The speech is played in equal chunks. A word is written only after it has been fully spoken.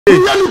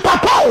ni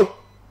papa o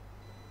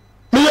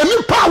me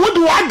ni pa wo de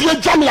wa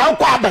de jam ya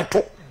kwa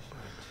beto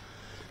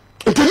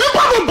nti ni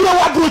pa wo bro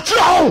wa bro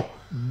chira o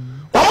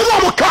wo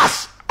mo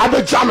class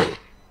abe jam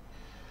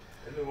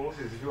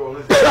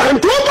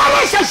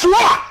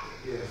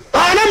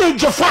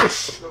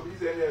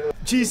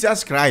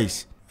Jesus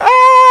Christ.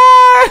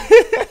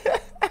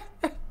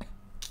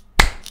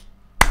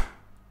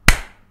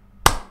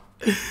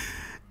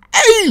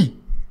 Hey!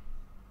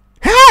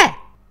 Hey!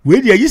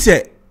 Where do you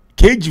say?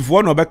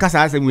 KG4 no beka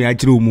sa asem we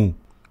akire omu.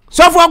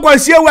 So for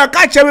Akwasi Awuah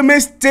ka che me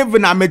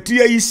Steven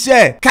Ametia yi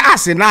share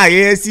cars na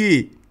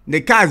yesi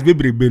the cars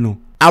bebrebe no.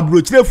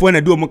 Abrochirefo na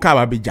de omu ka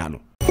ba beja no.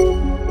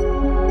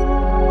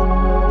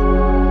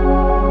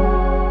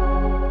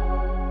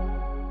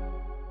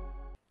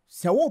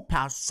 Se wo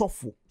pa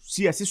sofo,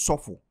 si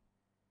sofo.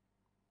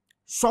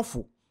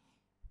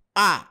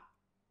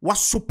 Wa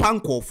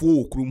sopanko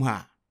fo okrum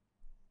ha.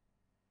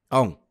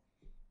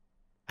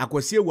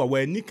 Akwasi Awuah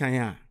wa ni kan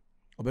a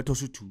obeto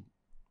so tu.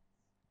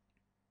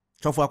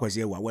 Sofo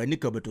Akwasi Awuah wa ni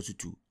kan obeto so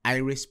tu. I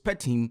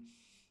respect him.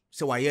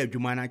 Se wa ye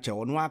adwuma na che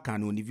ono aka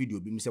na oni video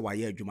bi mi se wa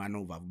ye adwuma na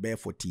over bare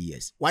 40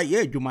 years. Wa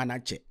ye adwuma na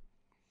che.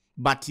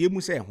 But ye mu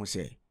se ho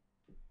se.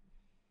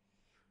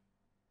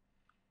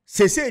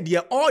 Se de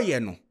oye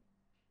no.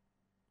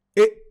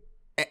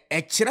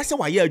 Kira se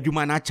wa ye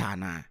adwuma na cha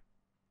na.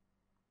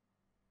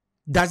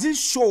 Does it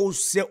show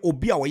say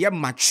obi a we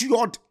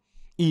matured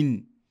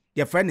in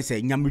your friend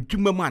say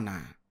nyamedwuma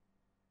mana?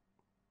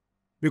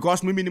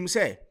 Because me minim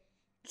say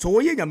so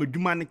we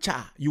nyamedwuma na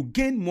cha you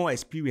gain more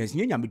experience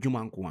nye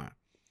nyamedwuma nko a.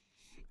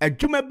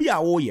 Adwuma bi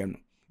a wo ye no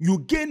you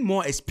gain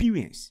more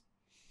experience.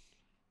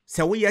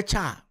 Se we ye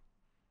cha.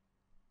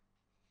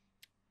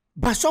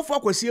 Ba Sofo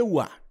Akwasi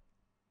Awuah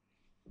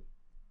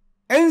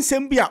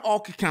ensem bi a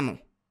okeka no.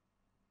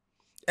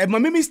 Ma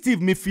mimi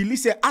Steve me feel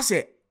say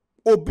ase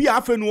obi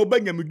afa no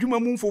obanya medwuma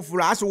mu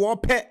foforo ase wo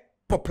pe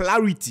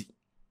popularity.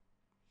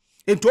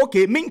 Ento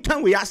okay min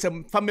kan we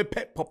asem fa me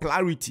pe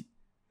popularity.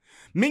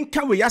 Min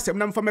kan we asem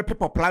na fa me pe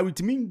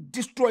popularity min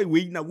destroy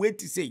we na wait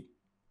to say.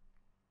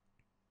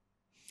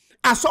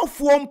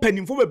 Asofo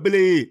mpanimfo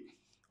bebele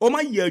o ma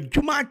ye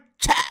adwuma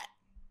cha.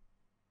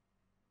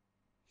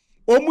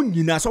 O mu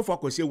nyina Sofo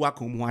Akwasi Awuah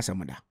kan mu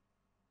asem da.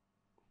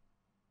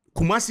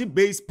 Kumasi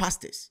based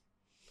pastors.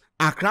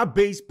 Accra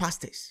based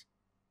pastors.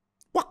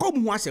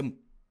 Wakom wasem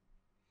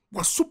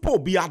was super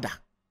biada.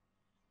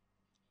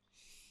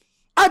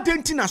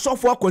 Adentina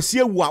Sofo Akwasi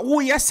Awuah. Oh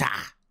yes sir.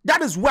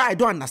 That is why I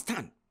don't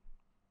understand.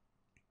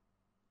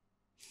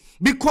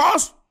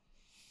 Because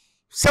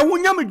se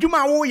wunya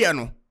medjuma wo ye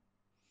no.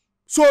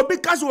 So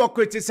because we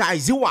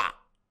criticize you,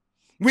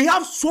 we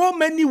have so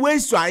many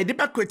ways to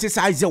identify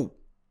criticize you.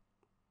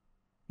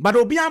 But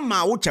obi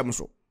ama wo chem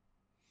so.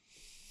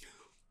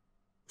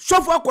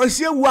 Sofo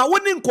Akwasi Awuah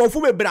woni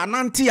nkofo bebra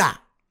nante a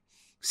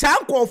sa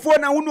nkofo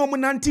na woni omu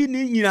nante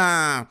ni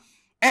nyina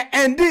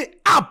end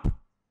up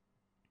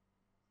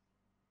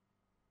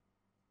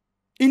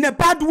in a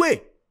bad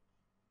way,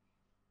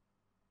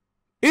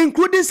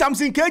 including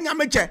something Kenya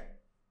meche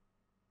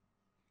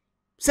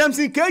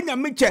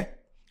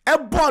e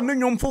born no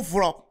nyom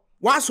foforo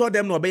wa saw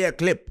them no be a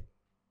clip.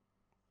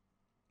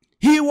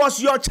 He was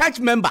your church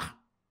member.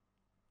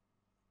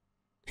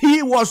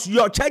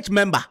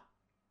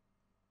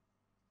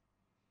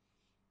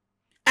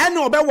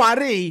 Eno be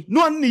ware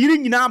no yiri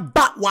nyina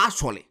ba wa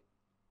asole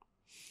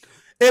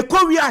e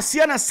ko wi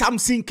ase na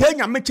something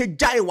Kenya meche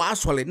jai wa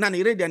asole na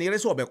ne ready na yire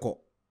so obeko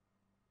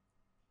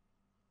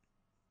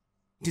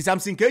ti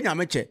something Kenya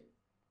meche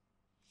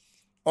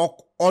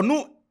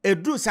onu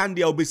edru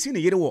sande obesi ne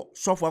yire wo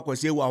Sofo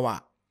Akwasi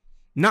Awuah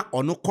na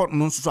onu ko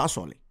no nso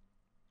asole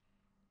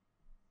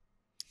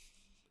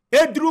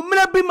edru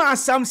mra bi ma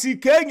something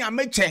Kenya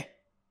meche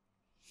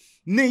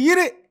ne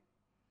yire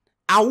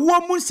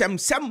awo mu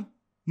semsem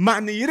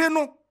man yire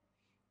no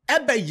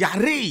ebe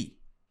yare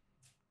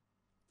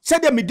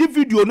said me di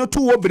video no to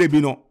wo brebi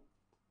no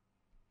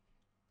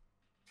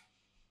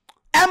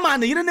e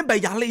man yire ne be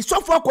yare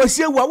Sofo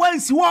Akwasi Awuah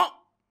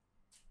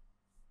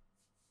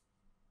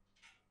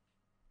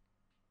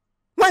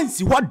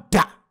wansi wo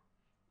da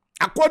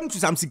according to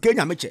some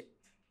Kenya meche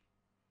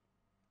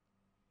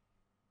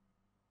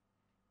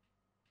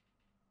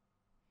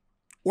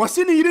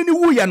wasi ni yire ni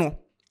wu ya no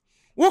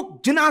wo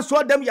jina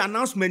so dem your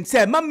announcement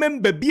say ma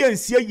member bi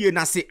ansie ye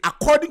na say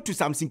according to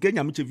something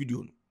Kenya meche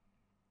video no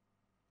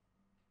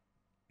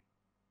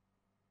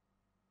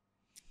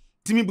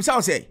timi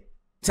busa say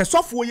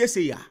Sofo ye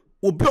say ya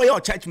obi o your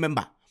church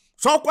member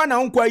so kwa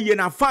na nkwa ye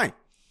na fine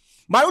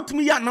but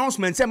ultimately your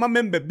announcement say ma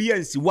member bi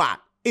ansi wa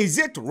is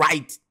it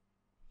right?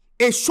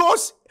 It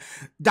shows,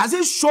 does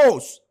it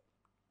shows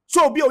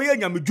so obi o ye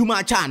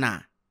nyamedwuma cha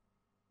na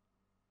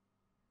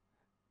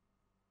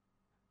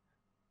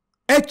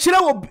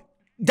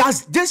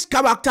does this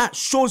character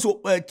shows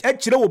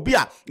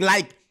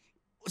like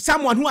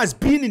someone who has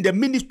been in the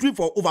ministry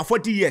for over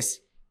 40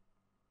 years?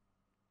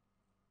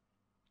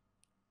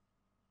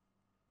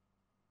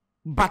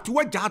 But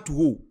what that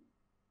wo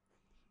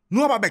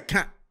no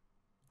ababeka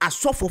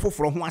asofo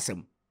from ho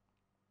asem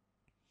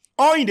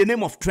all in the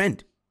name of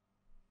trend.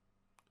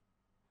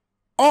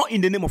 all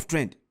in the name of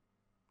trend.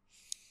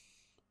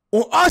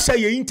 Or also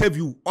your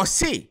interview or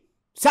say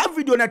some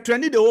video na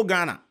trendy the whole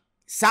Ghana.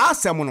 Sa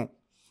semono.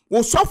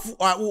 O soft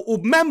o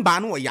member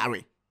no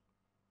yare.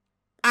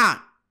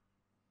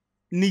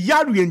 Ni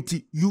yare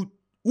enti you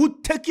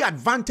would take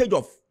advantage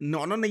of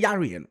no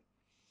yare.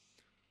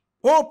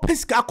 O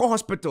Pesca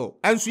hospital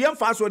and so yam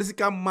fast what is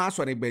mass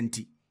or a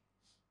benti.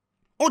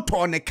 O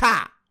torn a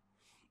car.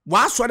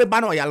 Was what the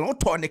banner yalo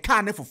torn a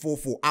car for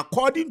 4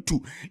 according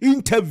to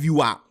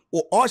interviewer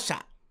or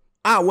Osha.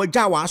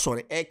 Wajawa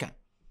sorry eka.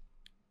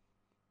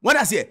 What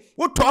I say?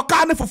 What talk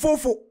car for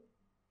 4.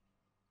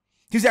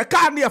 He's a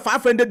car near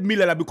 500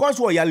 million because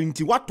we're yelling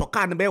to what talk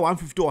car be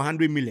 150 or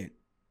 100 million.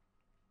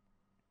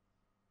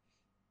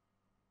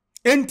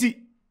 Enti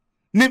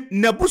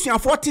nebusia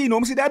 14 no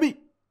msi dabi.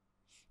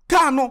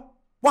 Car no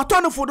what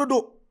on for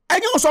do?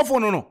 And you suffer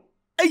no.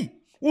 Hey,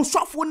 we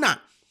suffer na.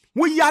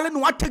 We yelling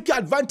what take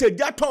advantage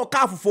that talk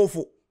car for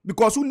 4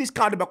 because who needs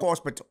car the back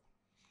hospital.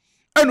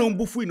 And on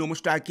buffy no must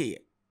strike here.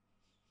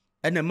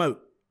 And the mo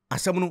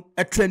asamuno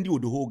a trendy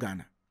with the whole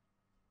Ghana.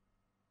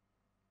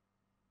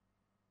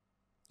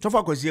 So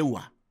far, cause you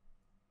are.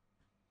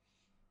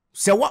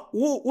 So what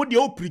would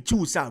you preach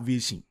you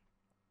salvation?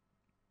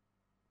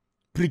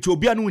 Preach will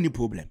be no any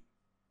problem.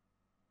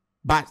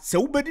 But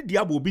so bedi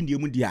diabo be the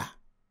mundia.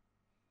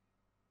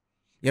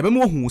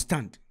 Yabemo who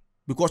stand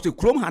because the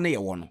chrome hane ya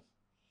wono.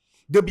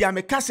 De bia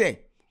me kase.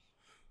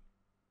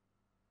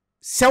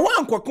 Se wa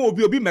nkwakan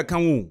obi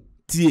mekan wo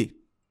tie.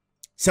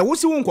 Se wo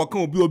si wo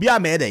nkwakan obi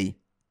amede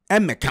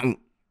mekan.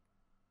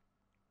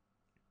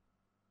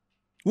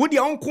 Would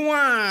your uncle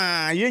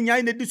ye nya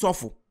in the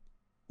disofo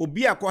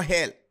obi akọ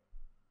hell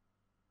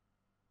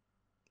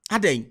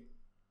aden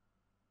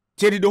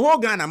chedi the whole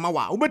Ghana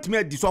mawa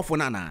obetime disofo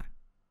na na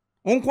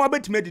unko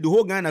obetime the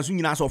whole Ghana so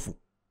nyina asofo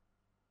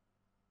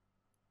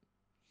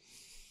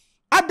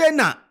aden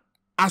na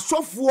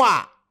asofo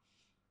a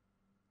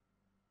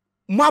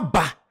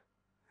maba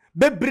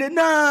bebre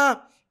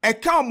na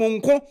eka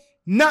monko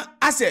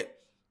na ase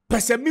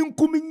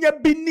peseminku nya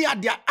bi ni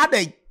ade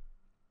aden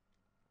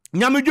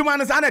nyamedwuma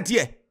no sa na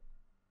tie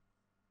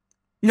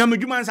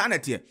nyamedwuma no sa na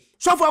tie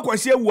sofo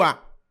Akwasi Awuah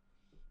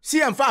si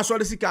emfa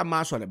asore sika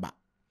ma asore ba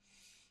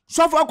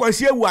sofo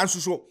Akwasi Awuah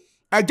nsoso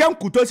agyan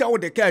kuto se wo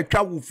de ka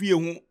atwa wo fie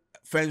hu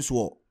fence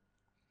wo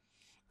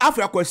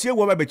afra Akwasi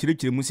Awuah ba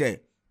bekirekire mu se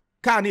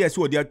ka na yesi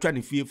wo de atwa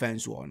ne fie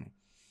fence wo no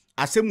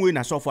asem we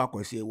na sofo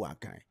Akwasi Awuah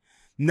kan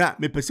na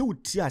mepese wo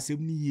tie asem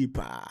ni yie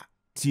pa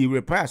tie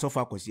repair sofo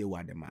Akwasi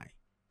Awuah de mai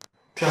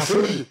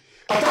Kasuri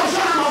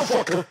atasa na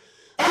foka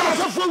ana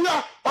so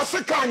fuwa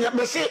osekanya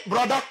me say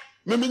brother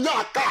me nya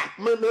aka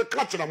me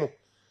catch na mo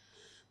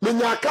me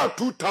nya aka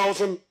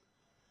 2000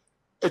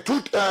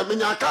 me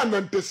nya aka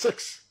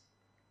 96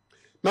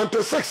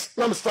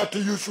 na me start to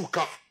use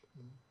car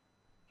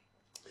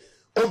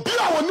obi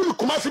a wonim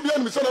Kumasi bia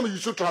nim se na me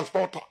use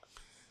transporter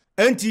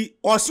enti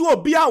osi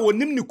obi a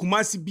wonim ni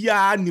Kumasi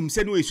bia nim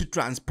se na use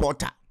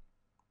transporter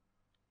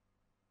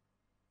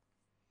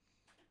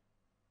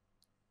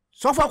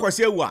so far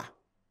Akwasi Awuah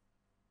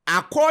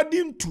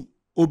according to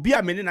obi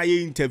a meni na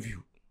ye interview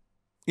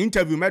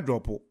me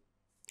drop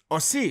o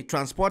see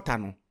transporter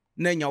no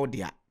na nya wo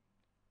dia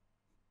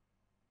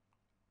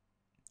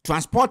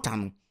transporter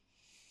no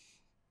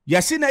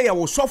yesi na ye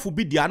wo sofu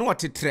bi dia na o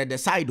tetre the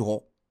side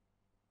ho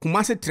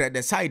Kumasi tre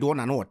the side ho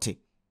na na o te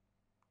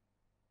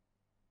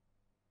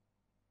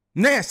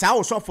na ye sa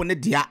wo sofu ne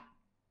dia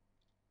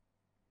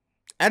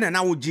ena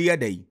na wo ji ye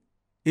dai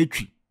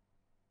etwi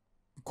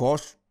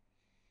because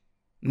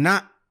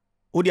na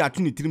odi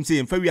atuni tirim se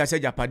yemfa wi ase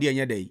japade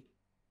enya dai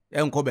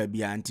enko ba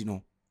bia anti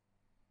no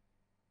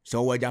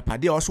so wa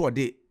japade oso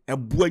de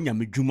ebu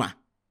anyamedwuma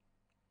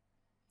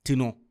ti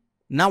no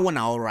na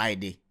wona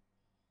alright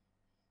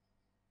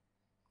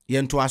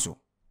yento aso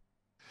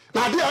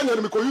na de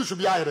anya me ko use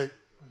bia yere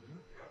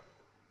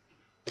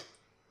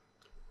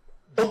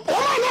o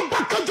na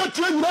bakaja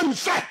tie nyina ni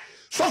se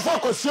so for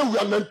Akwasi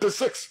Awuah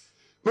 96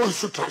 no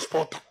use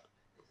transporter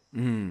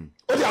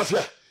odi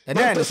ase and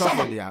then so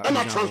dia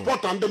and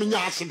transporter and dem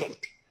nya accident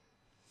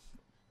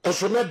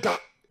eso na da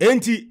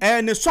enti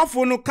ne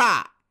sofo no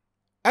car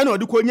ena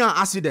odi konya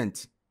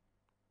accident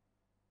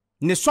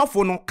ne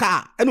sofo no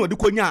car ena odi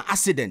konya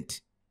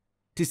accident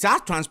ti sa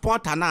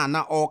transporter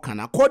na all can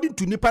according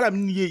to nipa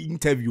lam ni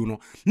interview no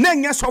na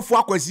nya sofo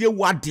Akwasi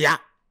Awuah dia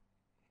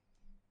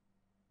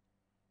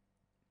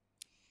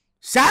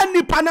sa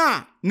nipa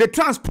na ne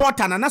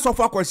transporter na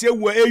sofo Akwasi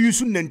Awuah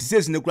use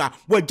 96 ne kura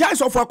wa jai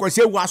sofo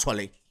Akwasi Awuah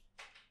asole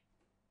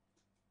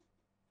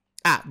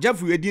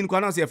Jeff Wedin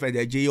kwa na se fe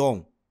de je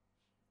on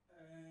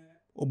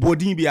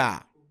obodin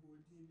bia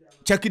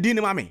check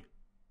din mame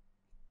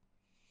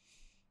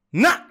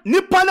na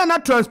nipa na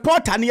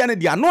transporter ne ya ne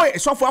dia no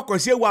sofo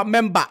Akwasi Awuah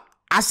member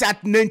as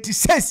at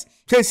 96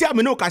 say am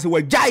no ka se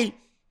wa jai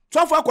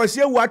sofo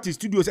Akwasi Awuah at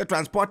studio se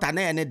transporter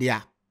na ya ne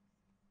dia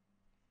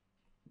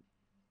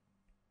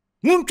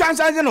mun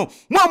transaction no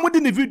mo amudi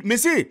ni video me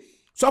say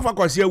sofo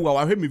Akwasi Awuah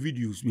wa hwe me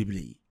videos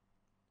bibli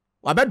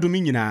wa be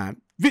dumi nyina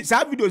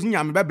sa videos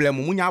nya me beble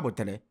mo munya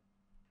abotere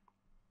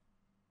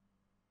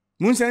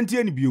Mun senti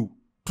any bio.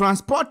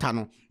 Transporter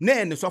no.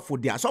 Ne ne sofo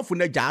dia. Sofo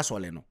ne ja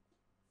asole no.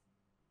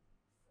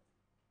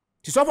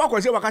 Ti sofo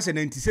akwase waka se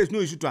 96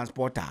 no issue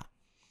transporter.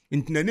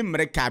 Inti na ni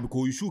mreka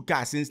because issue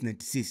car since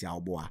 96 ya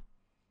oboa.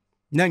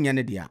 Na nya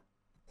ne dia.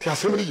 Ti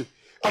asemi.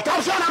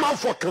 Attention na ma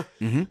foka.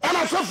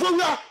 Ana sofo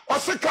wi o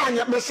se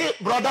kanya me say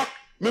brother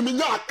me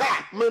nya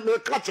car me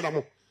catch na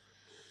mo.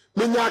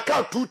 Me nya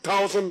car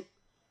 2000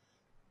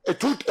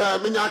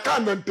 me nya car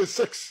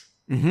 96.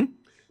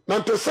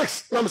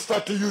 96 na me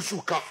start to use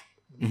car.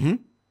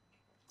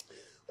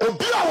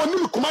 Obia woni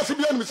me kumase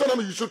bia me say na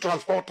me use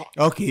transporter.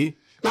 Okay.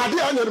 Na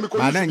dia anya me ko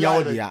use. Na nya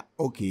odia.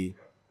 Okay.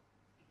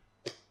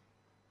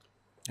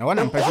 I want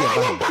to pass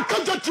you back.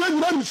 Ka train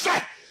na me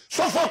say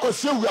so far ko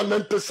say we are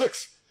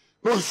 96.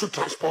 No use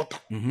transporter.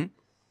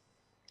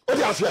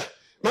 Odia say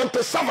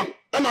 97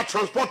 and a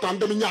transporter and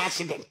me nya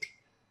accident.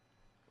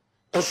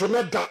 And so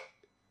na da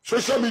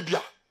social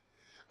media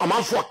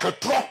am for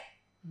katro.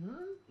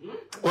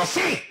 We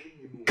say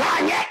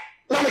kanye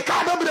na me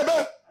ka do be.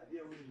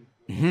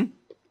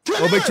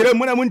 Obechere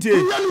mu na mu ntie.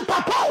 Ni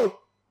papa o.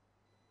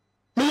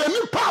 Me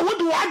ni pa wo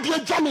de wa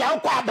de jam ya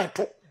kwa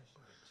abeto.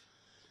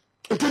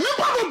 Nti ni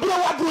pa do bro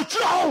wa bro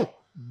chira o.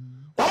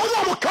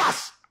 Wa mo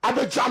class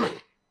abe jam. Nti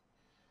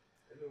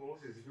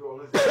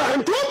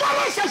o ba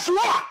na se so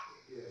a.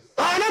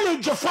 Ana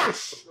me je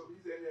France.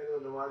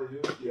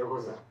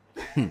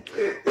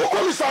 O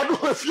ko mi sa do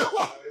afia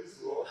wa.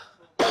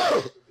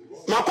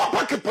 Na kwa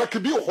pak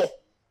bi ho.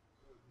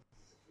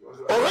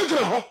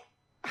 Original ho.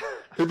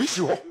 Ebi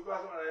si ho.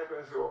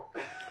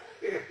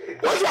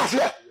 What's that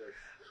here?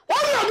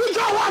 What are you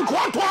doing? One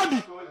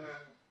quarter.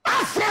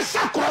 I fresh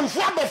a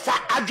confirm for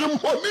a gym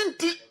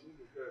hominti.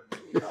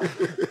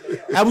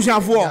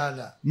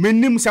 Abushanfo,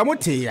 menim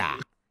samote ya.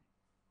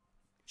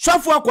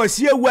 Sofo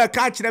Akwasi Awuah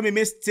ka kire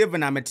me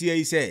Steven Ametia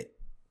yi say.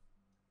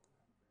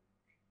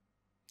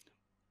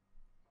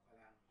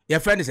 Your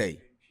friend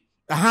say,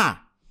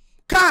 aha.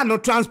 Car no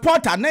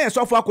transporter na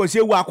Sofo Akwasi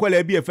Awuah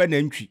akwala bi e fe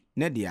na ntwi,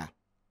 ne dia.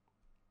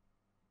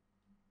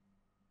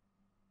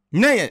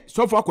 Neye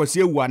Sofo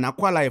Akwasi Awuah na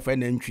kwala efe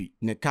na ntwi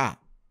ne car.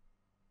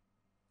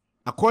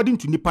 According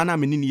to nipa na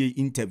menini ye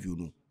interview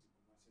no.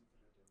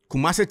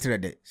 Kumase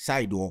trade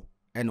side wo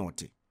e na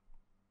ote.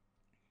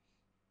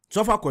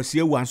 Sofo Akwasi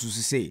Awuah nso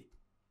say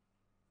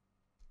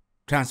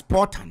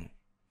transporter no.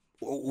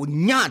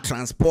 Onya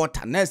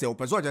transporter na se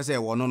opeso je say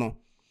wo no.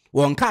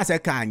 Won car say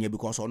car anya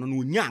because ono no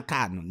onya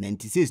car no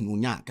 96 no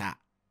onya car.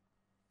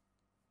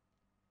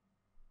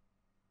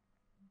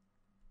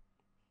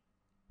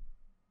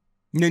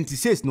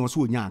 "96 no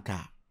so onya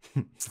aka."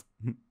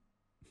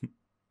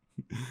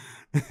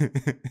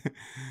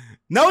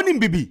 Na onim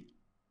bibi.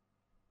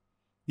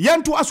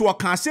 Yanto aso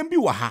waka asem bi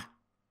wa ha.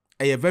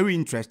 Eye very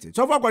interested.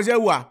 So for Akwasi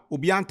Awuah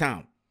obi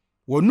antan.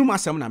 Wonum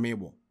asem na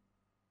mebo.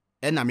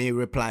 E na me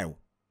reply o.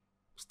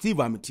 Steve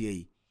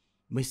Ametie.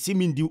 Me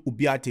simi ndi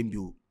obi atem bi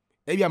o.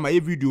 E bia ma ye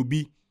video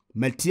bi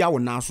metia wo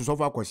na so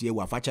for Akwasi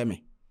Awuah fa che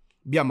me.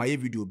 Bia ma ye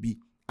video bi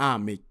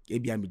me e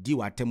bia me di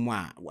watem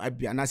a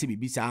bia na se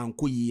bibi sa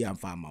ankoyi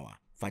amfa amawa.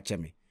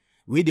 Facheme.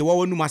 We de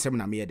wo nu masem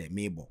na me de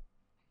mebo.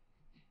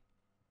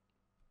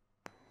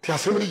 Ti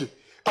asemi.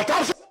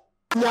 Attention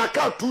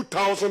nyaka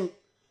 2000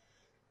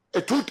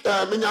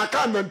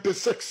 nyaka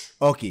 96.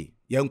 Okay,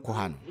 yenko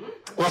ha no.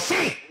 O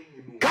se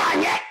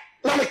kanye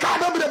na me ka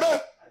do be.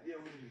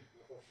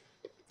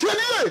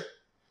 Tieni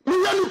me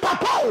yanu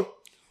papa o.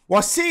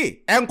 O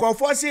se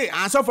enkofo se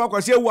Sofo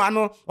Akwasi Awuah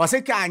no, o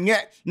se kanye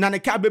na ne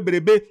ka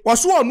bebrebe. O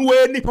so onu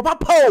we ni papa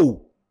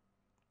o.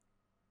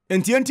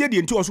 Entie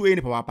de enti o so we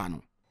ni papa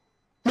no.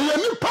 Me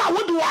ni pa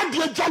wo de wa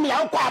de jam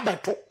ya kwa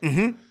abeto.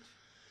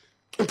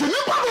 Nti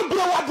ni pa do bro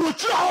wa bro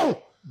chira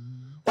o.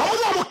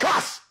 Wa mo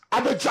class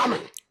abe jam.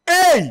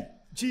 Hey,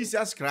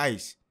 Jesus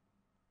Christ.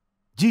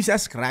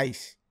 Jesus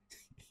Christ.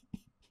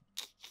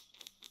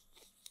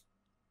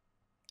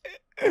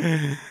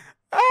 Hey.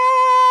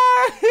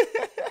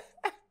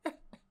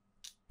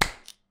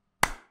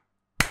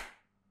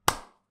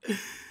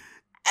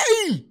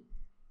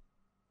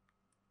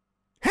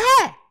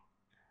 Hey.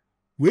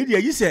 Where do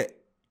you say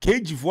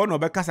KG4 no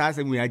bekasa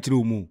asem we akire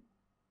omu.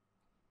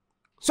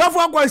 Sofo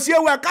Akwasi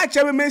Awuah ka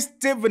kire me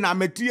Steven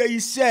Ametia yi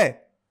say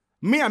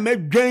me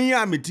amedwan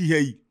ameti ha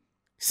yi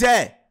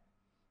say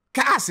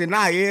cars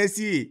na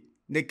yesi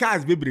the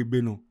cars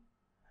bebrebe no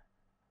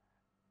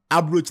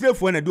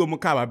abrochirefo na de omu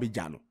ka ba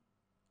beja no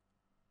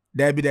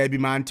da bi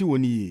manti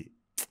woni yi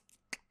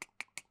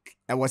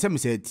e wo se me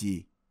say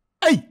tie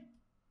ei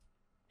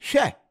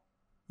hwe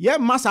ye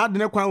masa de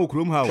ne kwan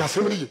okrom ha o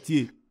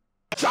tie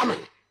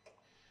jamin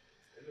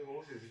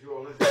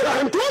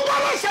and two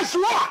balances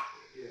war.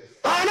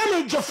 Ana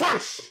me je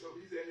France.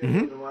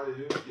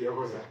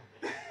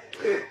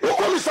 O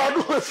ko mi sa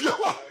do afia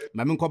wa.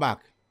 Mami nko back.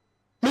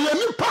 Me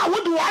ni pa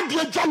wo de wa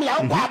de jam ya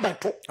kwa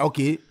abeto.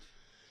 Okay.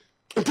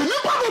 Nti ni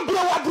pa do bro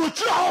wa bro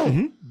chira o.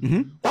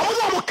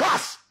 Wa mo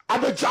class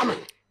abe jamin.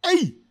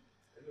 Hey.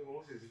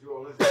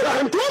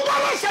 And two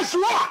balances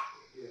war.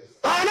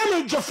 Ana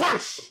me je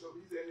France.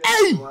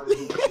 Hey.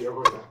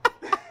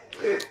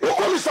 O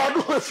ko mi sa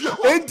do afia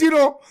wa.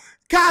 Entiro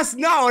cars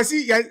now I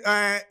see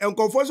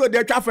nkofo so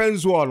dey twa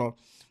friends wo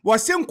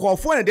was say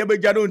nkofo na dey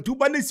beja no ntu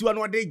ba na siwa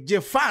no dey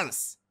je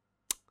fans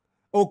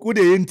oku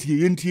de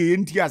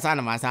yenti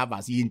asana masa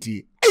ba si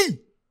yenti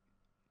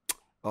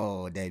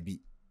oh Debbie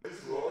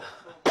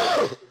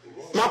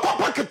na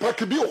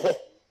papa bi ho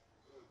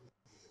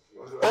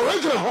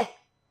original ho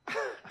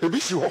e bi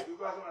si ho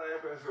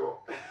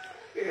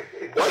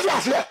what's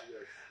that here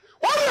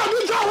what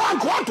you do one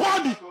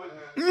quarter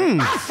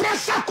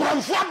afresa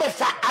kronfo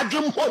abefa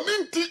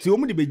adwemhominti ti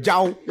omu de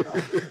bejaw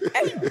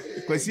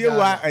kwasi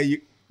ewa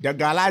the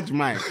garage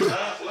man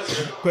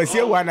kwasi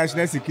ewa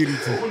national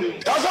security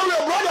that's how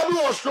your brother be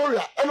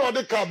Australia and all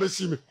the car be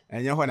see me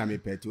enye ho na me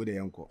pet o de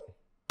yenko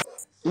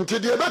nti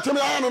de betumi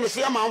aya no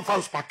se ma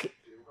mfa spake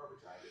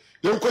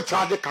yenko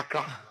charge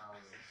kakra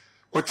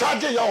o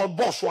charge ya o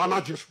boss wa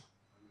na jesu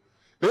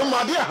e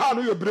ma de ha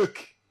no your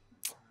break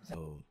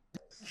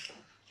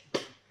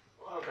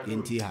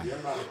Inti ha.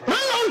 Me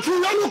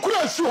ntu ya no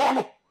kura si ho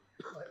no.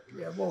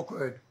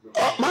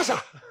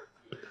 Masa.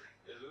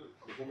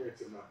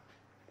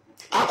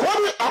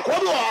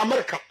 Akwadi wa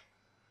America.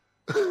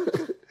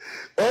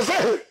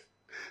 Ose.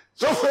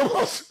 So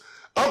famous.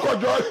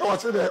 Akwadi wa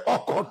se de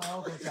okot.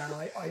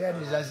 Oh yeah,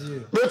 this is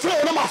you. Me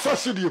tell na maso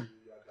sidim.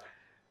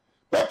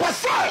 Me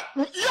pasa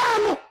ya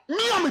no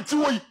mi amiti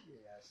wo yi.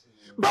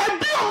 Ba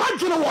bi o ma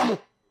dwene wo no.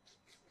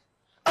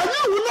 Ani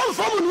wu no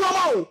fam ni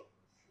ama o.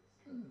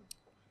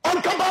 On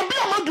kabambi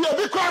amadu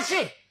ebi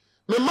kwase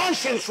me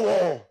mansion so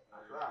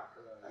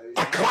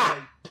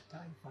Accra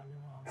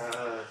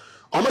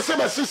o me se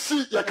ba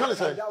sisi ya kan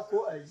say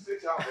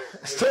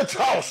State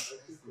House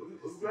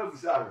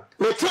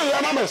me tell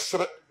ya na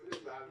mesre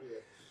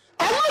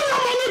amani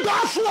amani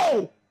da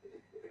so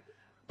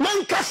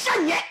men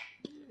kasanye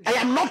I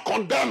am not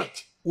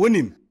condemned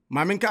wonim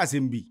maamenka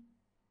asembi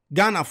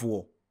Ghana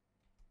for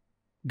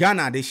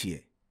Ghana de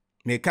hye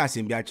me ka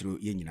asembi a kiro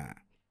ye nyina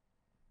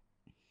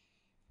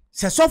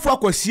se sofo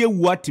Akwasi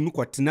Awuah timi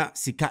kwotena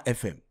Sika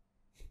FM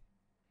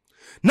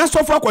na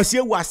sofo Akwasi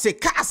Awuah se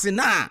cars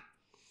na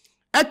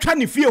atwa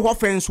ne fie ho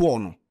fence wo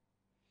no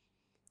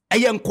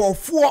eye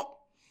nkofo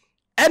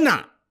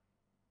ena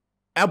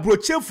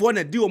abrochefo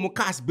na di omo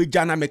cars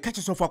beja na me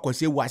kache sofo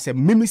Akwasi Awuah se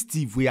mimi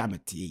Steve we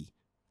amete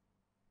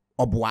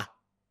oboa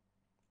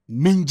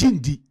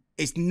minjindi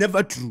is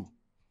never true.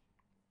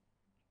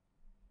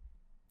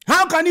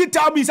 How can you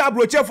tell me say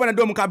abrochefo na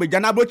di omo ka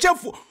beja na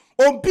abrochefo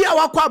obi a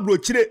wakwa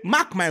abrochire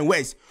mark my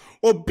words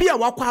obi a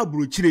wakwa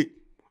abrochire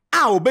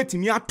a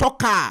obetimi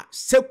atoka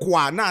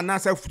sekwa na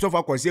se sofo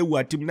Akwasi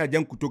Awuah tim na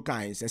jankuto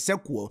kan se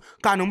sekwa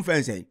kan no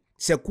mfense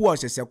sekwa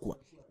se sekwa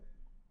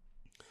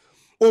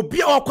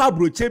obi a wakwa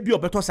abrochire bi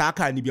obeto sa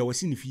aka ni bia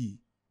wasi ni fi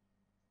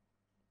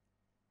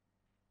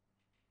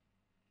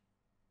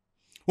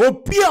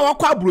obi a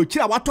wakwa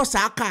abrochire wato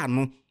sa aka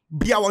no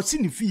bia wasi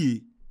ni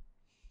fi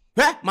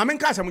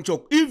maamenka asem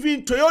chok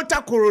even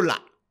Toyota Corolla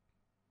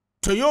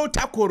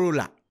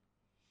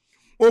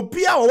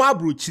obi a wa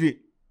abrochire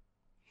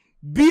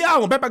bia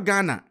wo beba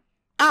Ghana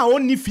a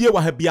onni fie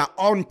wa ha bia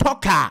on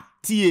toka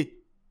tie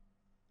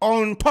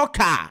on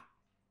toka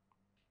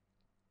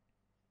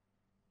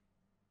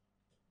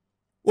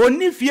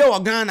onni fie wa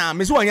Ghana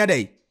me so wanya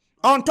dai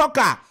on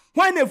toka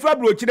when e fra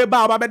abrochire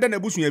ba ba beda na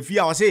busu afie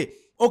a wo say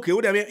okay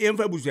wo dem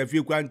yemfa busu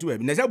afie kwa ntu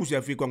abi na se busu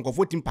afie kwa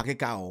nkofo tim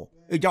pakeka ho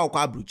eja wo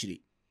kwa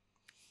abrochire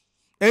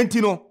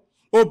enti no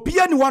obi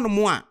ani wanu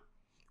mo a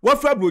wo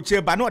fra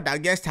abrochire ba na oda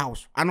guest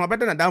house ana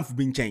obeda na danfo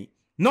bi nchen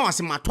na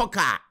osema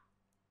toka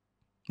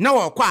na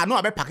wo kwa na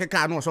obe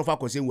pakeka na sofo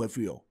Akwasi Awuah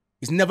afie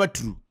it's never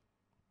true.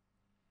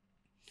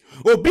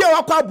 Obi a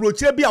wakwa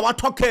abrochire bi a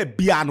watoka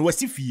bia na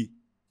wasi fie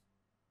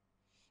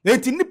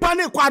enti nipa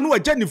ne kwa na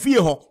waja ne fie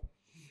ho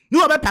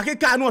na obe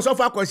pakeka na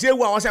sofo Akwasi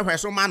Awuah wo se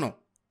hweso ma no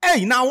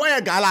na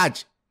where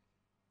garage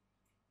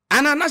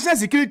ana national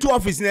security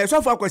office na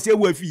sofo Akwasi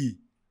Awuah afie.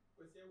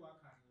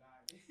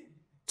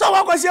 So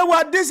Akwasi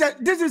Awuah,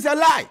 this is a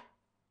lie.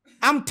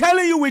 I'm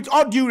telling you with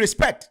all due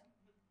respect.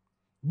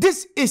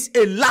 This is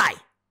a lie.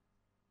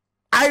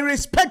 I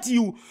respect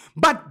you,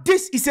 but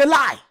this is a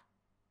lie.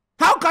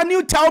 How can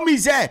you tell me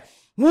say,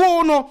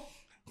 "Wo no,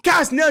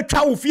 cars na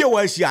twa wo fie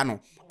wa hia no.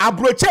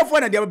 Abrochefo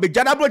na de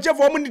bejada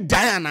abrochefo mo ni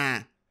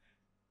Diana."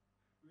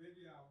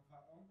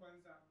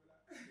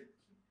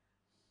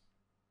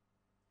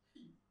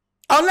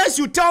 Unless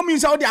you tell me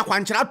say the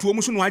akwanchara to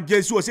omo so no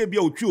agesi o say bia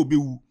otwi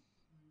obewu.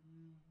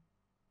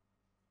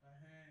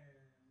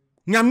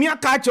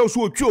 Nyamia ka che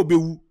so otwi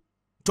obewu.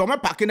 To me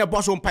pake na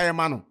boss on paye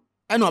ma no.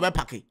 E no be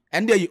pake.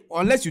 And there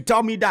unless you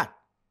tell me that.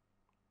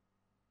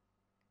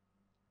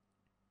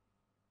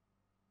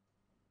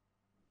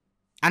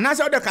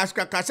 Anasa the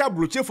kasa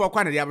broche for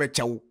kwa na dia be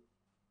chewo.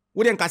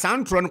 Wo de nkasa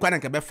antro no kwa na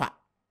nke be fa.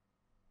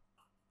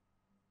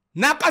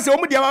 Na kasa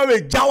omu dia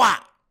we jawa.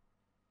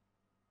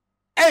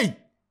 Hey.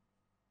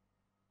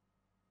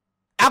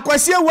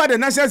 Akwasi Awuah the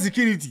national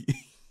security.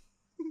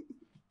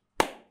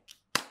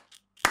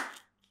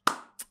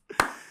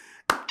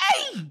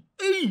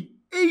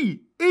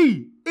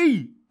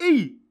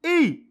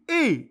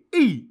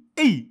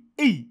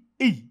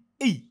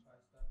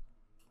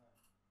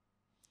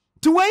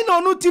 To when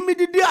no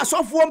timidity as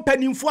of one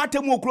penny for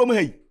Temo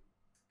hey.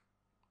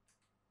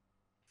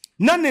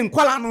 None in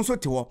Kuala so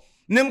to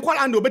Nem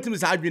Kuala no better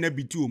Miss Adrian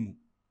bitum.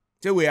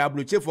 Say we are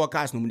blue chief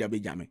forecast no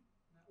Mudabijame.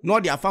 No,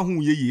 the afa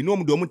who ye no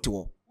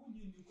mudomo.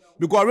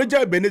 Because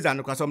Richard Benizan,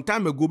 because some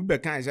time ago, be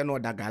kind and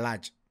not that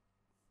garage.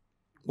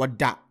 What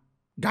that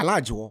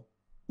garage war?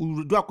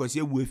 We do because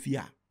you will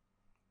fear.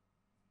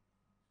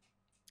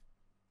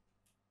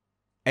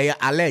 I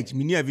allege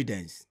many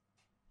evidence.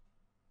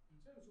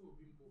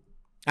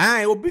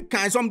 I will be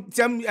kind some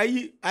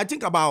I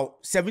think about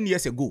 7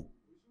 years ago.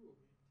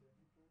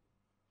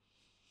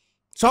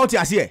 So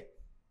I say,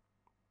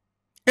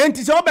 and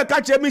it's all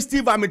catch me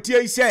Steve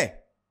Amateur say.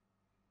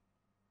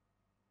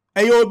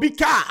 Ayo bi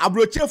ka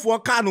abroche fo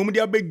ka no mo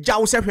de be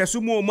jaw se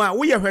hweso mo ma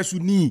wo ye hweso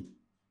ni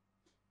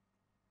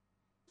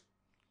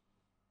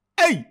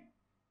ei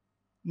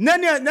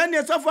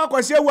nani so fo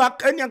akwase wa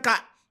anyanka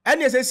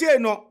ene sese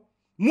no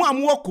mo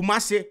amwo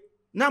kumase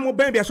na mo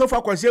ben bia so fo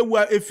akwase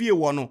wa efie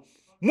wo no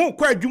mo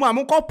kwa adwuma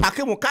mo ko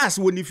pake mo cars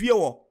wo ni fie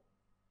wo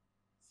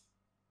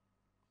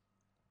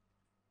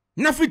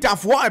na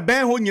fitafo e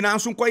ben ho nyina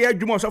so ko ye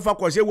adwuma so fo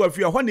akwase wa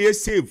fie ho na e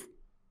save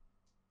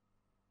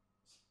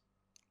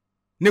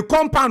ne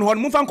compound hon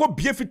mfa nko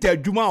bie fita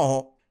adwuma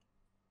ho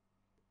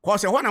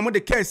cause ho na mo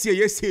de care sie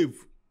ye save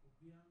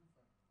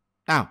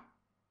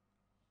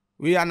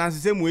we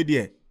anansese mu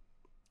edie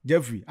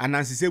Jeffrey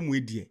anansese mu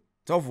edie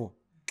tofo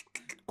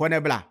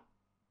konebla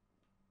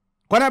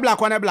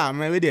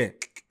me we de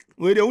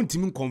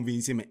untimi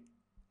convince me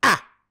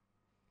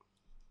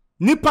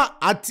nipa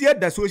atie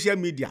the social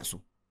media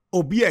so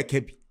obi e ka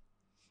bi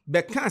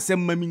be kan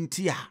asem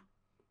maminti a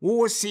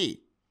wo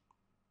se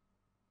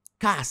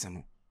kaase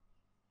no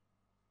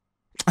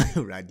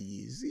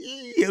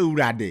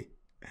Urade.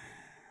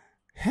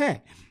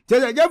 He.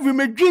 Jeffrey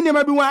me dwini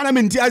ma bi wana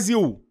menti ase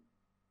o.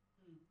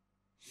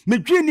 Me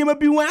dwini ma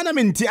bi wana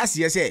menti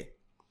ase say.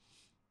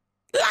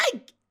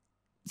 Like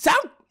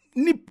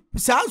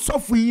sound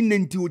sofu yi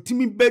nenti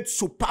otimi bet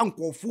so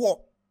pankofo.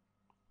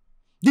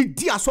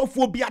 Di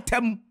asofo bi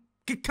atem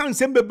ki kan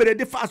sem bebre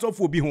de fa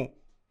asofo bi ho.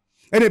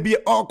 Ene bi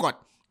awkward.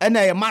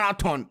 Ene a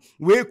marathon.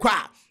 We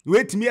kwa.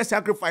 We timi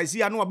sacrifice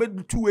ya no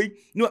obedu two way.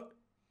 No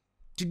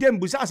today,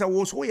 Busasa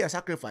was who you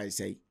sacrifice,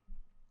 say.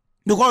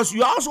 Because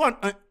you are also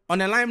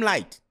on a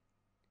limelight.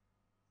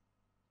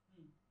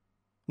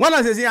 One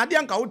of the things I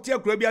didn't out here,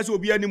 Crabia, so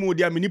be any more,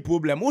 there many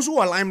problem.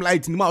 Also, a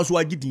limelight in the mouse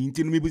were getting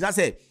to me, because I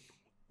say,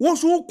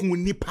 also, could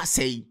ni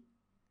passe.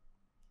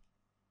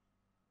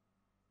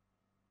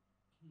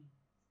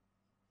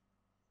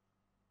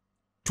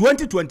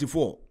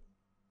 $2024.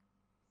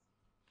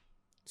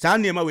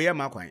 Sandy, my way,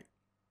 my coin.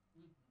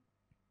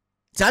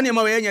 Sandy,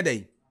 my way, any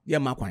day, yeah,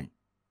 my coin.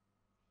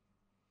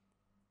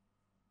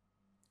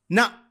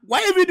 Now,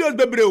 why videos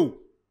bebreo?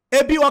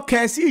 Ebi o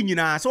kesi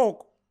nyina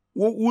so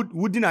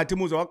would na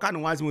temos o kan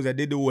wansi mo ze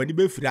dede wo ani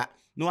be fira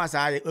no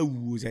asa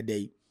awu ze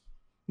dey.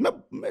 Me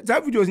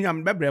videos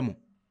nyam bebre mo.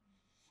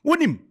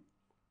 Wonim.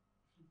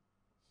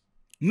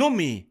 No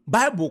me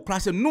Bible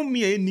class no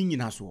me eni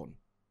nyina so.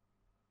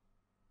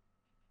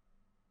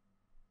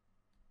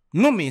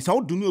 No me sa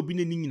odumi obi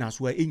ne nyina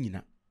so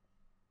enyina.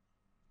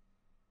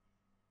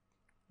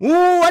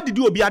 What did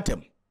you obi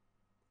atem?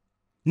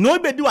 No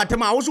be do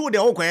atem a wo so de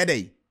wo koye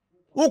dey.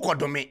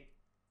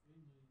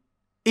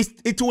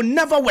 It will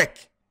never work.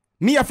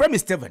 Me, a friend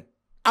is Steven.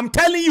 I'm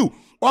telling you,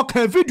 or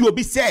can video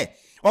be say,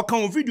 or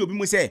can video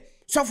be say,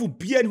 so for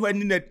being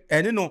when in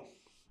and you know,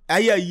 a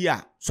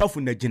year, so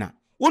for the dinner.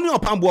 Only a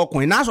pound walk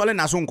coin, that's all in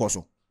a song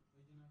coso.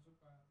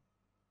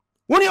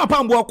 Only a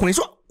pound walk coin,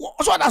 so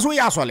that's what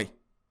you are solely.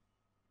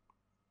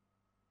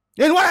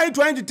 Then what are you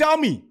trying to tell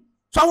me?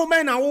 Some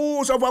men are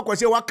all so for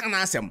what can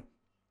I say?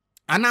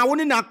 And I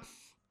wouldn't not.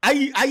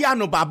 I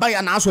no baba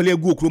ya na asole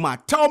egu okroma.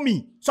 Tell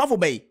me, suffer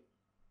bay.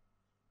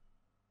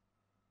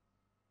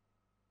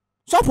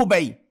 Suffer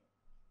bay.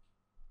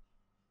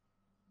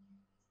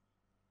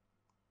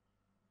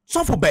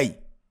 Suffer bay.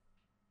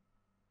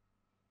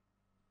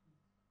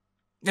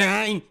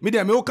 Me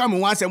dem me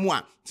come once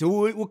more.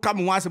 So we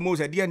come once more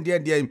say dey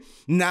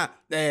na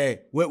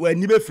we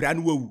ni be fira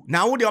no wu.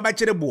 Na wo de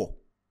obekire bo.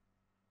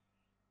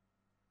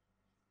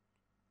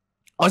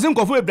 Ozin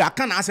kofo e bra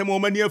kan asem o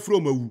mani afro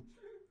mawu.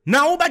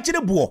 Now, what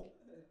the boy?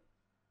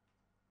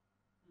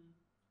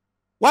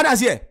 What does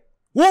he?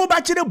 Who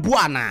back the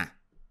buana?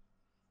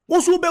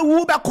 Who's who be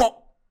who back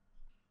up?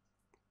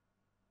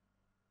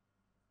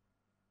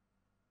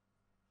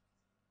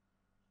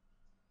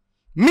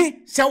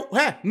 Me, so,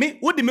 me,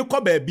 what do me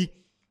call baby?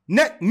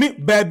 Net me,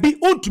 baby,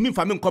 own to me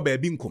for me call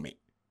baby come.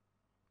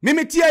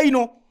 Me tia, you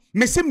know,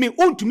 me see me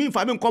own to me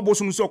for me call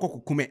bosom so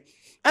come.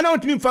 And I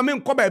want me for me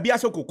call baby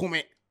so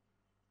come.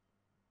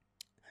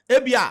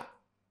 Ebia.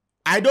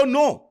 I don't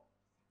know,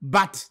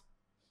 but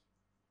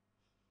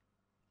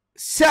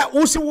say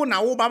usi wona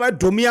wo baba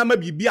domia ma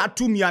bibia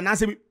to me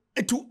anase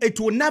it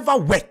will never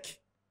work.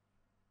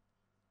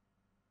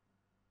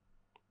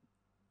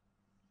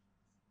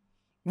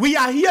 We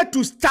are here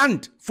to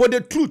stand for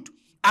the truth.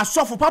 As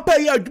for papa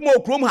here adwuma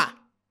okrom ha.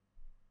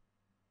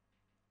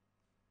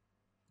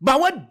 But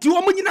what do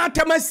you mean at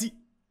Tamasi?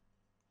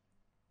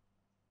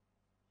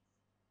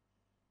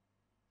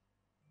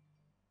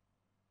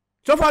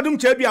 So far, don't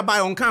tell me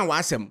about on can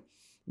was him.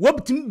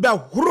 What to be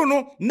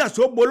Hurono,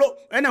 Naso Bolo,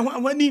 and I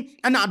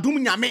do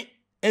yame,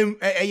 and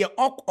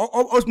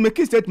a make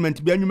a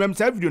statement be a new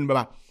memself,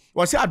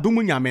 was a do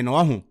yame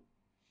or home.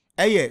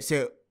 Eh,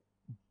 say,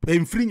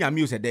 in free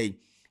yamuse a day.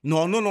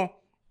 No.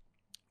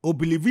 O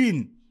believe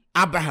in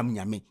Abraham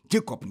yame,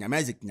 Jacob yame,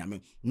 Isaac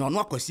yame,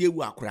 no, cause you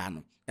were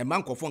crano, a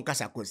man of one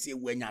casa cause you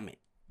were yame.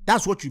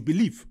 That's what you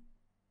believe.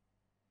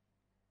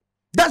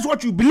 That's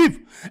what you believe.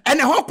 And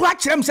the whole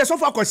crutch them says so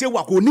far cause you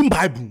were in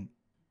Bible.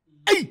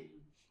 Hey,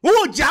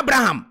 oh,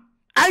 Abraham,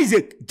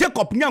 Isaac,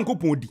 Jacob Nyanko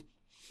Podi.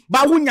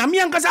 But when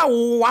Yamiankasa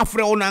or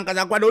Afro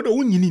Nankaza Quado,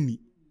 Unini.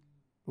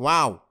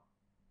 Wow.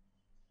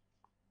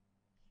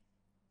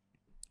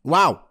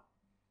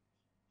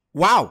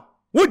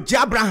 What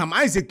Abraham,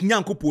 Isaac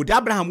Nyanko Podi,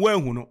 Abraham, where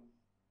who no?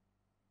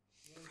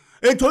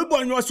 A toy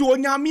boy was so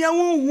Yamia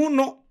who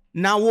no,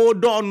 now wo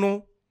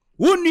dono,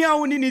 Unia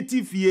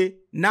unity fie,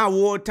 now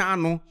wo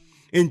tano,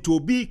 and to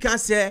be can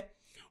say.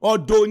 Or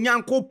do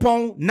nyanko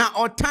pon na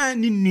or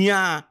tiny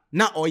nia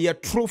na or ye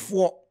true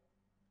for.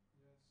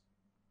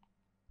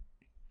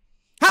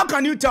 How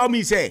can you tell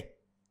me, say?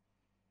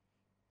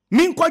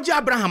 Min kwaji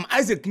Abraham,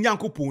 Isaac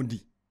nyanko pondi.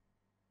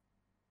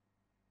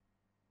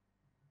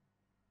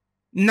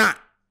 Na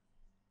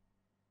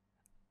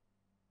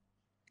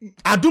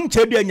adum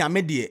chebia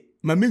nyame de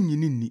mame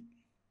nyini ni.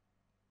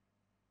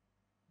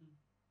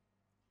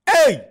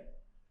 Hey!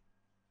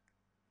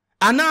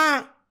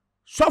 Ana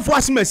so for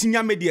asmesi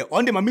nyame de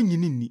on the mame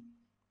nyini ni.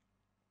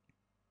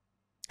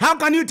 How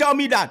can you tell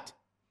me that?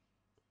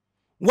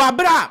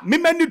 Wabra me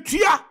mani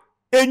tua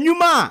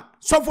enyuma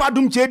so for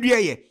adum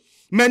chebia ye.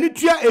 Mani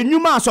tua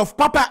enyuma so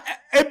papa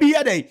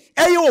ebiye dey.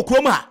 Eye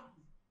okrom ha.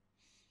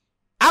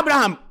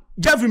 Abraham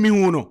Jeffrey mi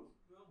hu no.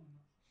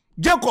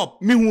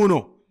 Jacob mi hu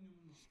no.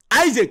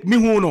 Isaac mi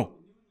hu no.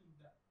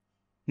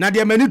 Na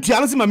de mani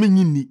tua no se mame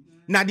nyini.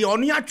 Na de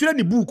onu ya twere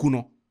ni book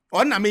no.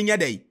 On na me nya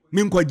dey.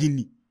 Me nkwaji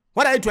ni.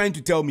 What are you trying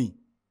to tell me?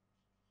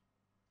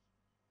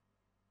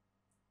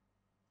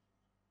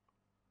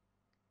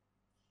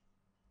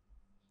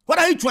 What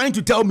are you trying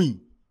to tell me?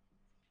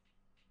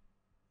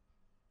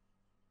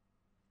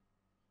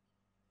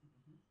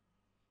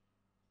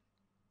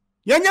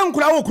 Yanya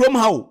nkura wo krom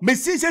ha o. Me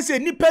se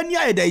nipa ni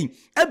ayedan.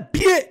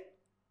 Abie.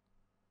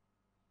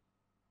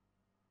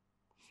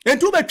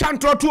 Entu be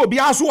twantro to obi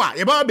aso a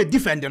ye ba be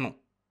defend no.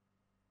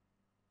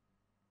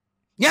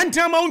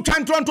 Yantama un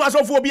twantro to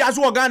aso fo obi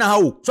aso Ghana ha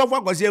o. So fo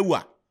Akwasi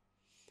Awuah.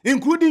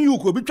 Including you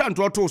ko bi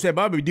twantro to so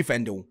ba be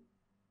defend o.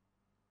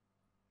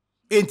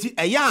 Enti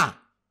eya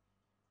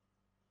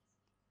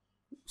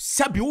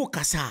sabi wo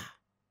kasa.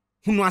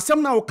 Hunu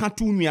asem na wo ka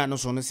to nua no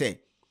so no se.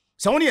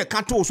 Se woni ye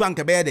ka to so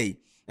anka be dey.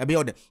 Ebe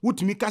ode.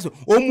 Wutumi ka so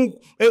omu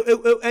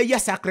ye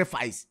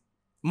sacrifice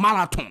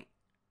marathon.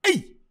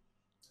 Hey.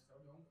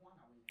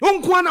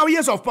 Unkwa na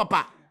years of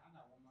papa.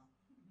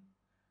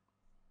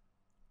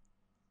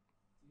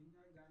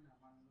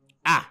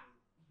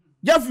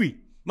 Jeffrey,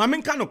 mama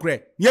nka no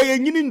kre. Ye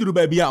nyini nduru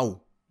ba bia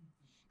o.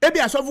 Ebi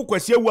asofu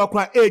Akwasi Awuah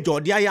kwa age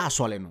odi aya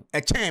asole no. E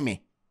chen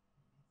me.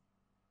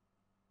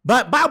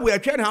 But Bible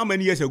e how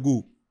many years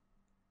ago?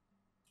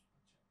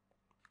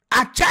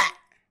 Ache.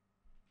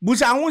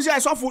 Busa hu se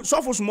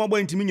sofu small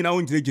boy ntimi nyina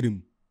won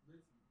kirejirem.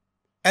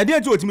 E de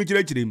ti otimi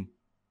kirejirem.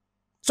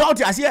 So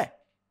oti ase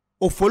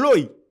o follow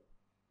yi.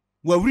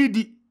 We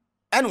ready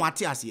and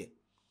what ase.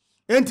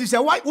 Enti se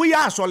we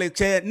ya asole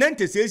che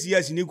 96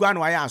 years ni gwa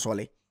na ya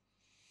asole.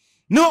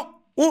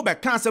 No, wo be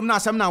kan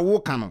asem na wo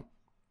kan no.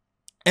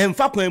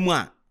 Emfa kwan mu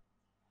a.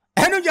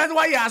 Eno just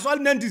why ya asole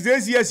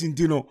 96 years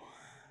nti no.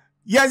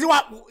 Yes,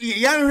 what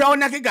yan hwe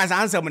ona ke gas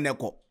ansem ne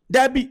ko.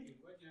 Da bi.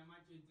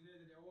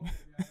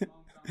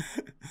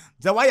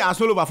 The why ya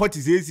asole over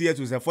 46 years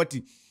to say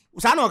 40.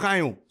 Sa no kan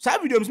yo. Sa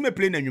video me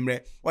play na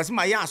nwumre. Was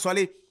my ya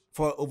asole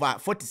for over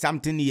 40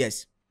 something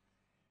years.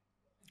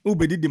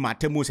 Ube did the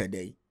matemo said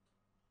day.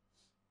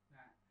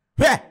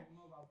 Where?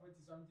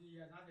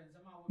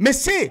 Me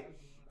say,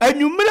 and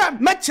you miller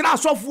match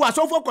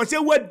software could say,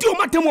 where do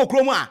matemo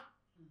chroma?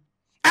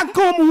 And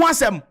come once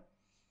them.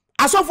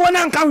 A software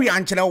nan can we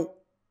answer.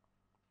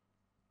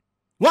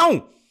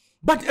 Wow,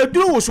 but a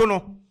do so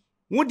no.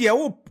 Would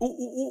you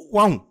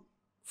wow?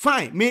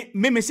 Fine,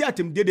 me say at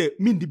him did a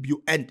mean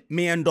debut and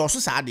me endorse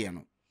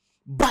Sadiano.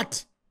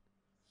 But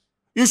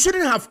you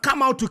shouldn't have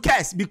come out to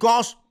curse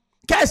because.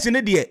 Curse in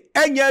the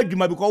enya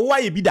adwuma because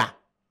why be da.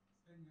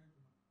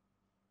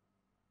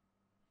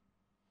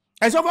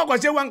 And so for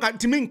Akwasi Awuah kan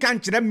timi kan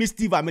kire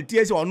Steve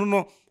ametie se ono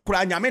no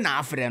kura nyame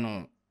na afre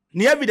no.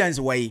 Ni evidence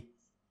way.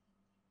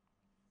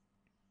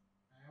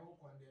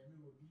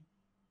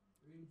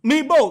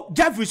 Me bo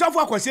Jeffrey so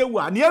for Akwasi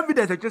Awuah ni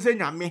evidence che se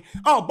nyame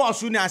oh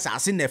boss ni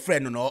asase na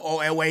friend no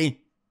o ewe.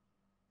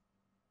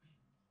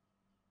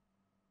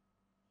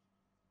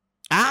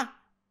 Ah?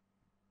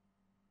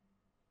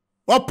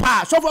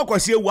 Opa, so for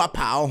Akwasi Awuah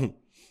pa ho.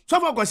 So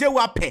for Akwasi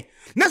Awuah pe.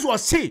 Next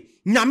was say,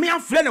 nyame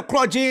afre ne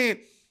kroje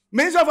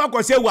means of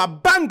Akwasi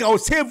Awuah bank or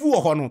save wo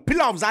ho no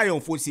pillar of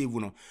Zion for save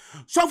no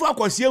so for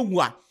Akwasi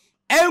Awuah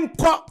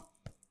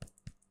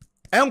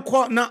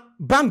enko na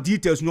bank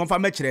details no fa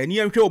me kire ni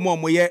enhwe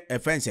omo ye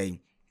offense a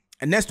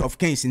next of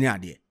kings ni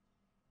ade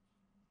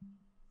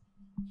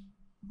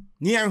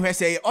ni enhwe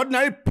say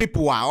ordinary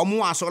people a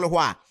omo asole ho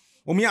a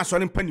omo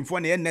asole mpanifo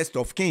na next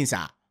of kings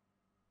a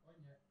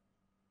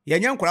ye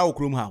nya nkora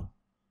okrom ha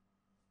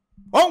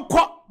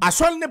onko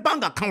asole ne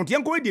bank account ye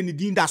nko we ni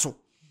din da so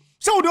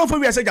so we don for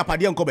we say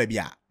japade nko ba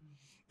bia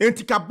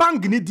entika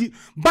bank ni di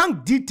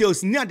bank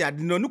details ni ade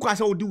no nuko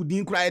asa wo di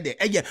udin kura de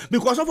eye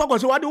because of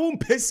Akwasi what won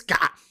peska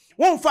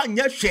won fa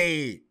nya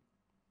hwe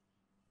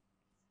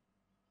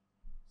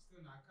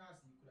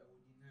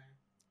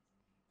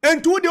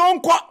entu de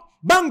onko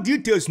bank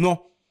details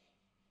no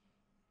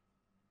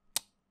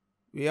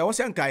we was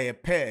nka ye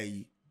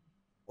pay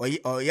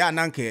o ya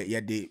nanke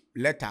ye de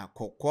letter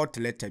court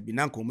letter bi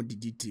nanka mo di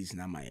details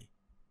na mai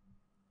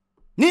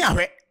ni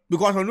ahwe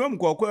because on room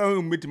ko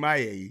metima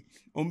ye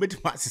on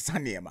metima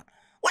sesane ma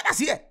what is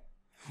here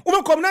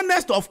we come na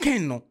next of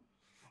kin no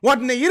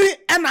what ne yiri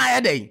na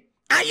aye dey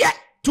aye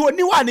to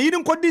ni wa ne yiri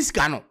nko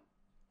diska no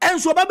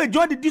enso ba be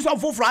join the dis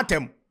of for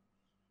atem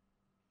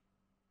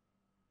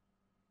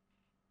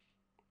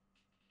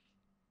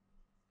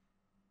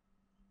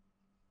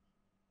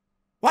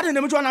what in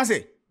the mutual na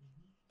say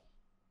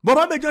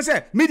Baba be just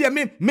say media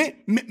me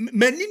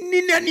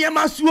ni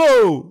niema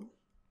so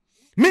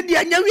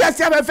media nya wi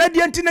ase ba fadi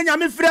enti na nya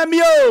me fra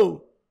mi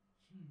o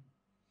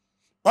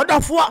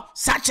odafo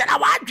sachara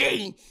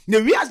wadwen na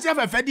wi ase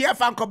ba fadi e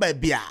fa nko ba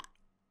bia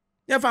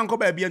ye fa nko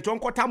ba bia nto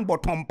nko tam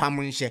bottom pam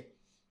nhye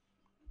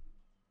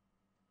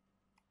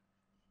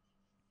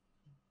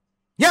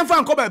ye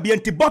fa nko ba bia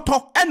nti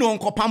boto e no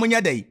nko pam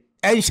nya dai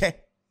enhye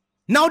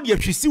now de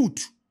hwisi ut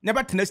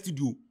never tena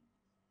studio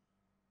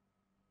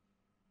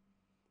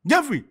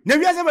Jeffrey, na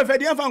wi ase ba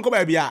fadi e fa nko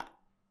ba bia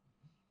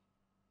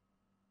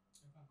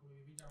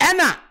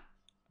ena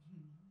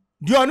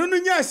di onu nu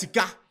nya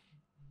sika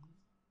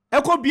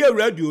eko bia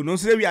radio no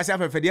se wi ase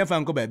afefede e fa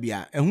nko ba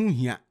bia ehun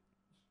hia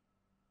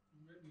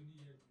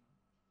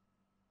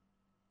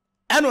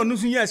ena onu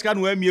su nya sika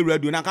no amie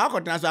radio na ka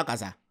akotena so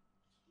akasa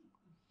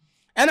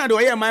ena de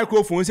oye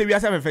microphone se wi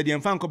ase afefede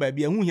e fa nko ba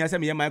bia ehun hia se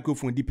me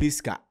microphone di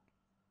peska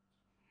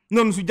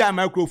no nu su ja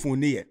microphone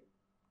ne ye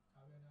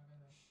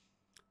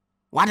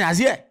what is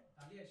here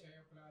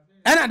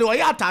ena de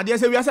oye atade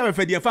se wi ase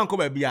afefede e fa nko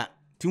ba bia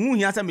ti hu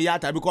hia se me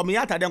yata because me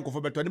yata de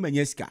nkofo beto ne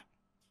manya sika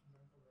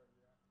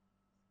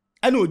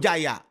ena oja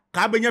ya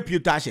ka benya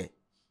piuta hye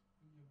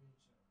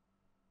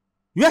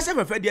you say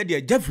me fe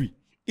de Jeffrey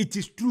it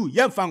is true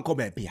ye fa nko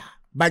ba bia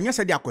banya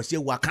se de Akwasi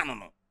Awuah ka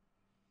no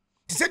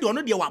ti se de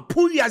ono de wa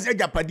pu ya se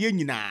japade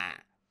nyina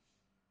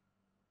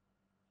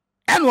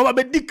ena wo ba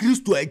be di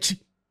Kristo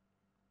achi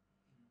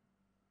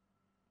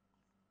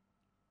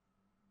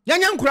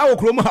yanya nkura wo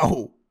krom ha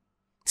ho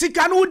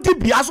sika no di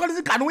bia so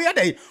sika no ye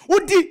dey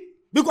odi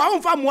because I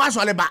want more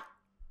asole ba.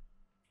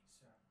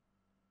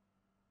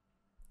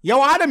 Ya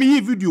wa ada mi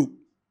video.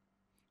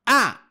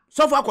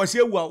 So for Akwasi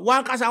Awuah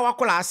wan kasa wa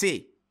kola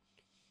ase.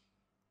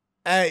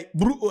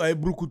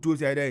 Brukutu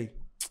say dey.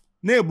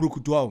 Na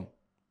brukutu o.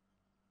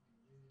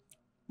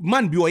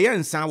 Man bi o ye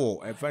nsan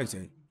wo e friend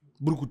say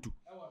brukutu.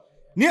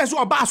 Ni eso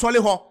oba asole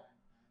ho.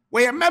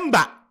 We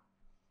member.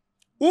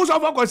 Who so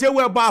for Akwasi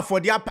Awuah ba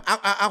for dia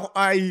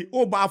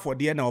o ba for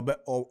dia na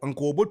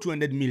nko obo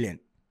 200 million.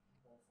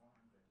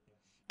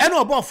 And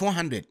about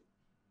 400.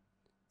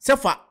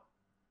 Sefa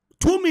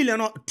 2 million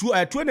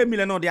 200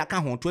 million on the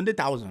account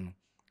 20,000.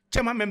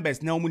 Chema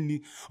members na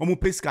omuni omu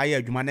peska ye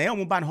adwuma na ye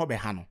omu ban ho be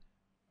ha no.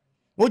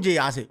 Oje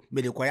ya se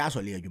me de kwaya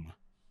asole adwuma.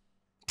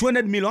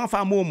 200 million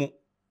fa momo.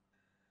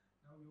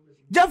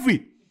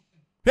 Jeffrey.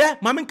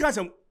 Mami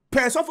kasa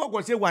person for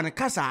Akwasi Awuah na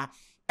kasa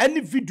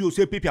any video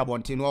say paper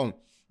abontin no.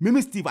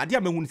 Mimi Steve ade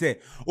amehun say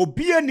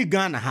obi ani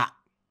Ghana ha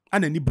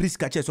ana ni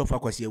briska che so for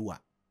Akwasi Awuah.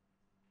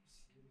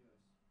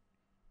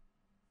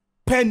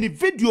 Penny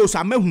videos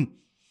amehu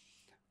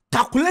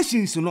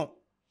calculations no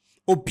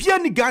obia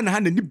ni Ghana ha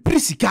na ni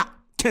brisika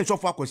ten so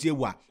for Akwasi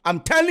Awuah. I'm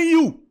telling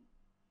you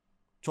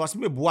trust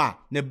me boy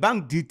ne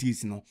bank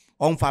details no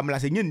on family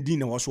say nyen din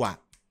na wo so a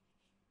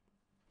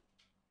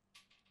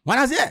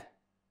wana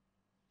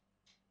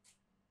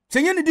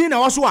say nyen din na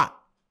wo so a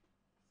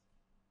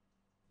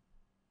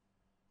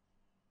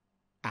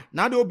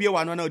na de obia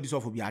wa no na odi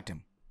so for bi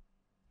atem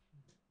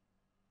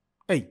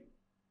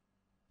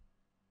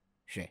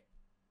she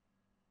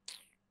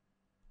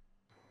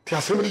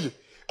Tiasemri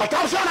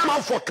atawso na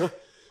ma foka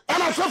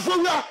ana so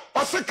fowia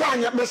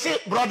osekanya me say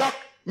brother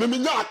me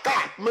nya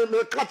aka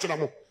me ka kire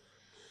mo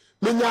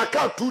me nya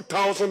aka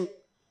 2000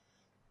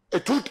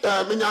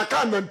 me nya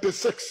aka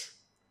 96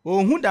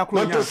 hu da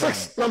kro nya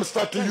 96 na me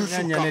start to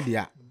use nya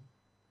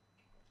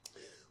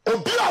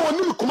obi a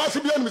woni me kumase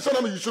bia me say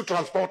na me use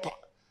transporter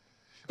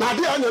na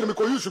de anya me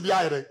ko use bia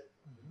ayere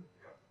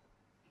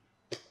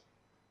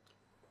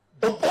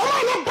o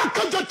na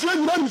baka jetie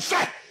nyina me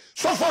say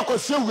so for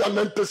Akwasi Awuah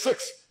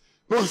 96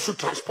 no use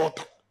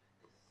transporter.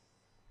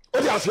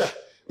 What you say?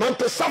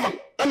 97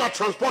 and a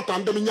transport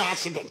and the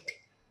accident.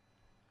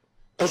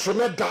 And so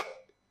that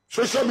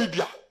social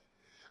media,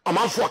 a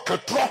man for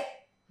control.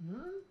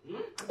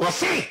 Was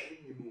say,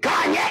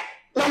 Kanye,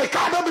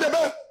 Nanikado be the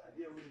best.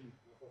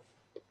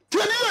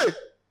 Tell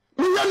me,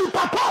 me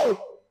papa.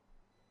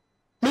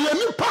 Me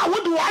any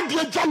power do I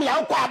dear Jamie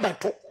out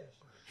better.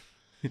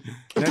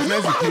 That's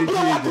security.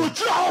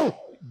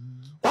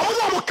 All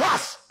the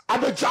cast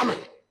at the jamming.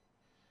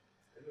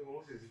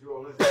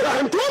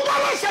 And 2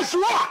 balances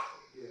war.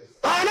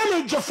 I am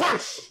in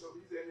defense.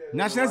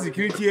 National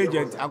security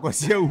agent,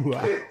 Akwasi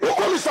Awuah. Who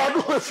comes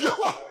out of you?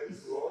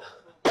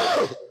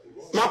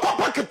 My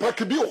papa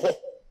pack be ho.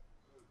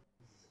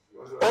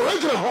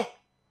 Original ho.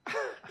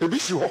 The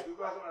bishi ho.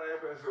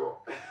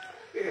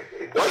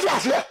 What's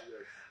that here?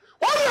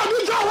 What are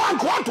you doing? One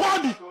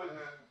quarter.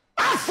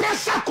 I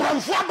fresh a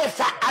confirm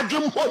for a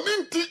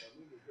Jimbominti.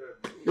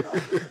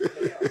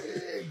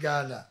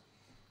 Ghana.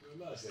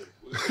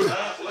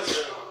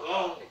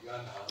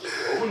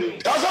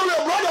 That's how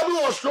your brother in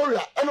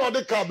Australia and all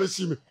the car be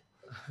see me.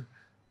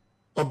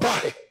 Oh,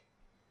 bye.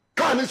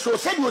 Can it so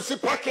said you see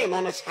parking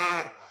on his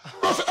hand?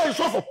 No, say,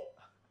 so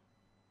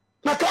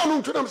now,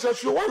 can't to them say,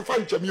 you want to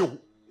find Jamie.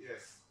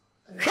 Yes.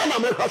 Can I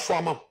make her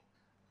swam?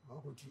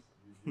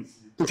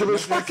 Until we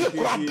spark it,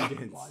 what's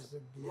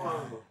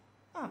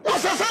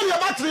the same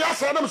battery? I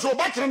said, I'm so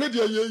battery,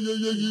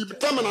 you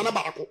terminal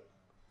about.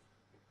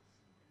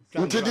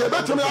 Until the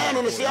better me, I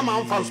don't see a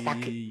man from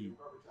sparking.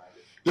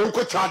 You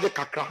could charge a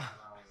cacra.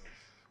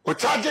 Or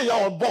charge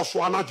your boss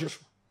one address.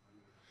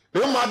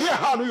 You, my dear,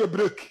 how do you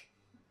break?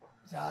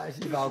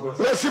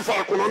 Let's see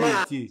for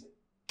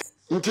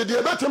until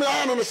the better me,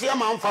 I don't see a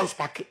man from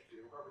sparking.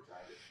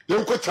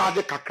 You could charge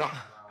a cacra.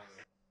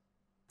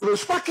 You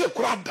spark it,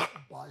 crowd.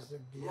 What's the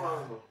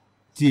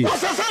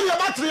same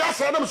battery? I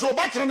said, I'm so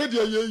battery,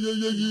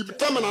 you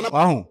terminal.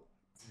 Wow.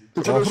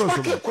 Until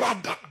spark it,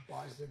 crowd.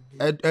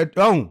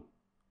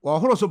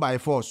 Or also by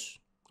force.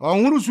 Or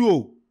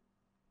who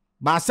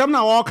but some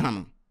now all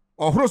can.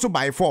 Or also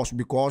by force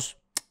because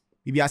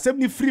if you are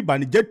 70 free by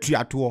the jet tree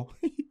at all.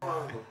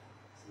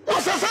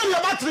 What's the same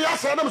battery? I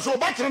said, I'm so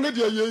battery,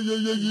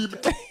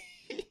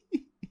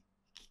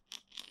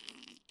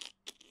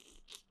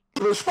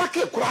 you spark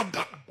it, crowd.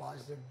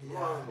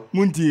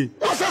 Munti.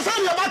 What's the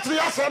same battery?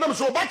 I said, I'm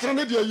so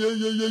battery,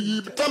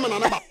 you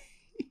terminal.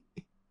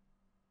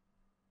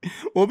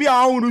 Obi a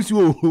wonu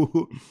so.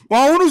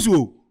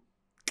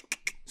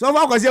 So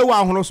far kwase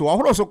wa hono so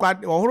kwa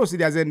hono so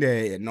dey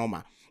say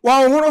normal.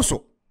 Wa hono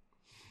so.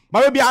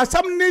 But be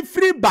asam ni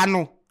free ba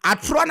no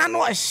atro na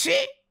no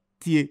hye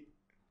tie.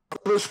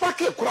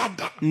 Respect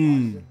kurada.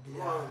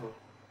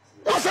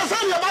 What's the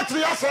same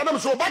battery? I said, I'm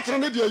so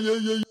battery,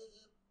 you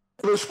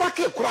respect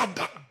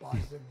kurada.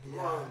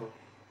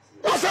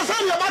 What's the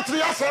same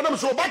battery? I said, I'm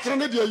so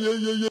battery,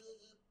 you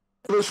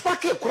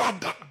respect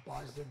kurada.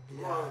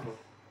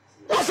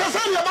 What's the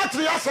same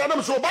battery? I said,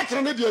 I'm so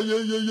battery,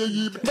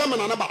 you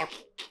terminal about.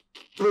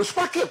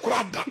 Respect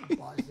kurada.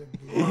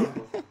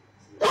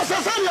 What's the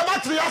same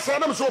battery? I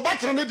said, I'm so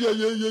battery,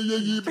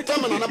 you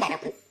terminal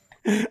about.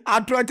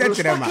 Atro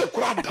chetrema.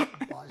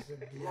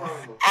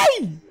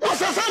 Hey! What's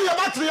the same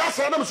battery? I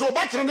said, I'm so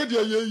battery,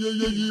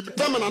 you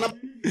terminal.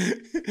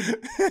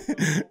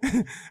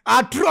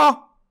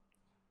 Atro.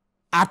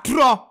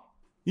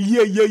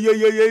 Yeah.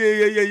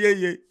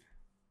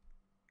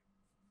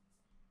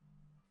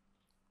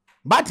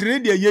 Battery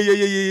dey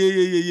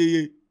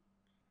yeah.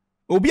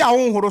 Obi a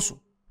won horo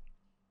so.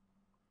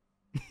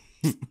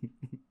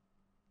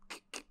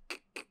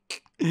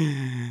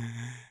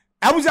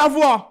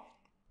 Abusafo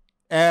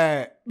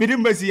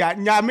bidimbesi ya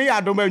nyame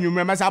ya dom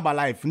anwumre mesa ba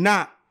life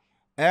na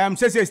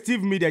say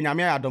Steve Media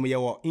nyame ya dom ye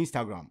wo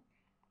Instagram.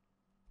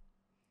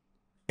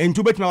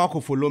 Entu betima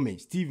wako follow me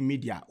Steve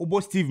Media. Obo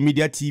Steve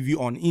Media TV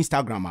on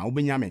Instagram a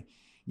obenyame.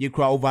 You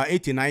cry over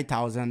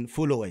 89,000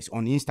 followers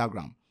on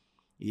Instagram.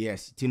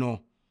 Yes, you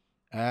know.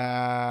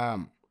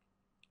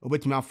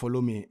 Obetima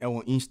follow me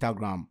on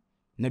Instagram.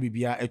 Na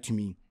bibia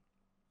etumi.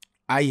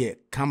 Aye,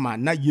 kama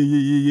na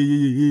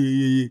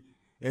ye.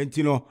 And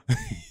you know.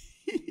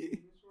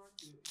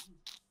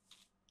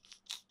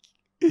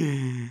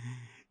 Hey,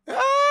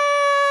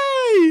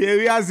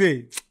 we are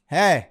say,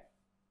 hey,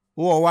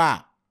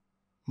 wa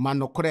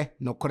manokre.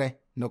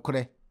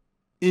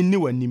 Inni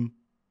wanim.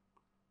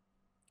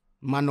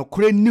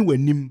 Manokre ni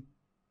wanim.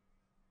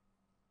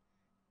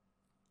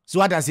 So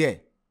what does he?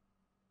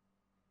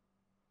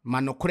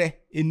 Manokre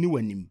inni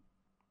wanim.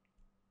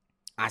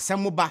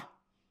 Asamoba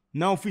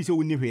na office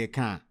woni hwe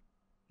kan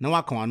na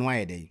waka wano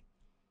ayede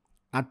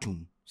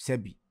atum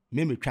sebi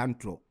meme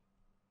twantro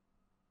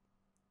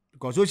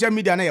because social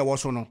media na ye wo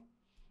so no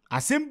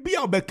asem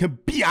bia obeka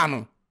bia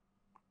no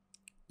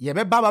ye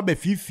be baba be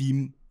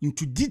fifim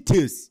into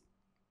details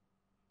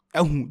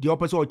ehu de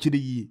opese o kire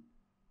yi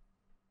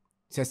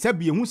se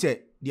sebi ehu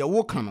se de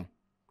wo kan no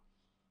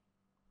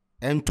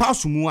ento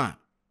asomu a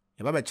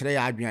ye baba kire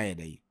ya adwen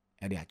ayede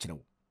e de a kire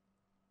wo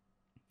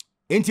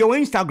enti o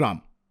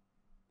Instagram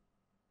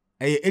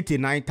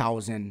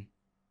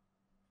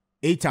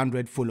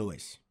 89,800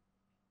 followers.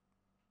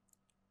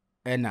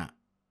 Ena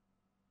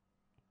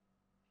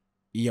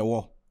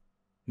yewo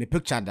me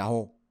picture da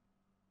ho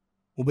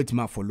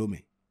obetima follow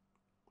me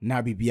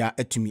na bibia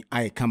atumi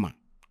aye kama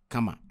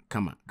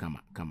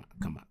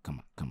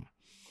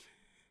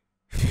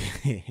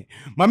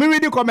mami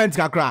read the comment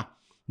kakra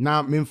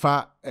na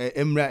memfa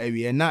emra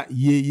ewie na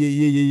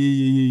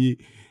ye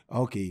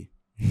okay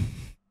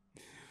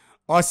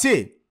or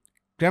say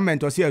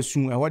Clement or say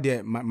asun what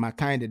the my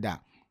kind da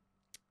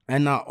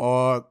and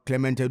or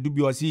Clement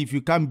Dubi or see if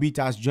you can't beat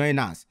us join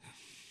us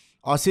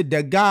or say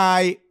the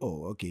guy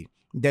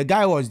the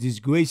guy was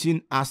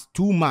disgracing us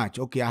too much.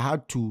 Okay, I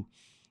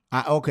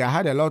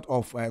had a lot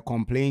of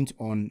complaints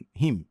on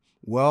him.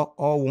 Well,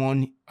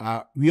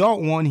 we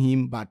all warned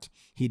him, but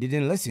he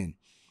didn't listen.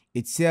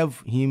 It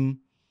served him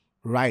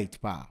right,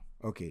 pa.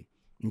 Okay,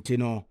 you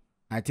know,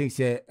 I think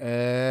say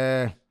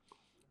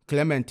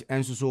Clement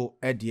and so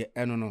Eddie,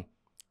 I don't know.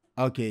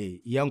 Okay,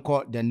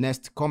 Yanko, the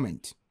next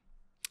comment.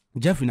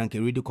 Jeffrey Nanke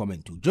read the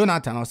comment too.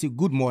 Jonathan, I'll say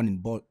good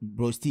morning,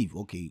 bro Steve.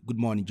 Okay, good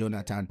morning,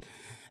 Jonathan.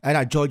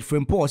 And George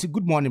Frempo, I say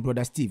good morning,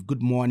 brother Steve.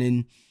 Good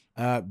morning,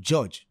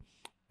 George.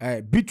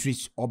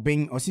 Beatrice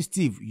Obeng, I say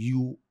Steve,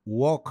 you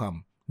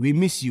welcome. We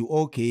miss you.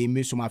 Okay,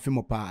 miss my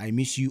pa. I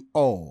miss you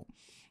all.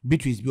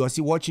 Beatrice, we are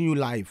see watching you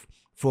live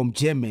from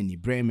Germany,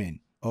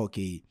 Bremen.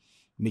 Okay,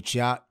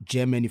 Micha,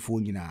 Germany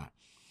phone now.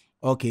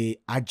 Okay,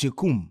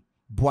 Ajekum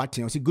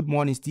Boateng, I say good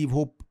morning, Steve.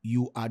 Hope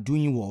you are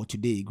doing well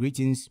today.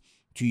 Greetings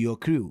to your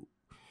crew.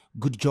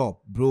 Good job,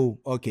 bro.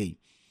 Okay.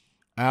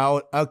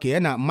 Okay,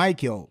 and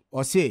Michael,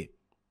 I say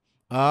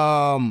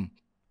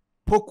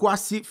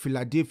Pokwasi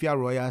Philadelphia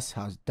Royals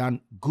has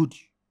done good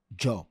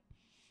job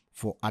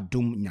for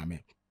Adum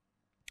Nyame.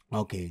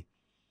 Okay.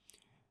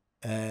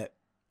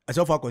 As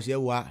of course,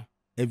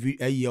 every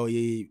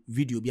year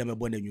video be am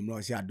born and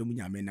you say Adum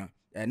Nyame na.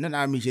 No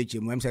na me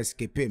cheche mo say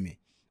skip me.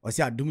 O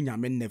say Adum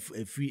Nyame na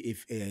free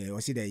if o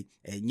say dey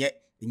nye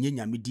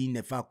nyame din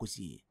na fa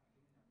akosi.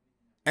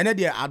 Ene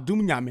dey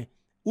Adum Nyame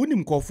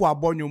unim kofo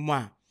abonyo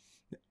a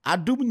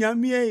Adum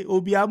Nyame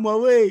obi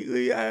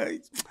amawe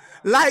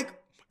like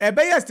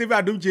ebe Steve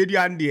Adum chedi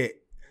ande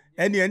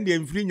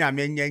ene free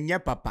nyame nye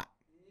papa.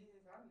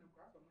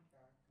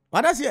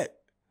 What does it?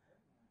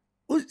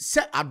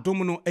 Say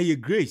Adum no a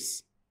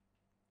grace.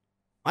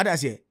 What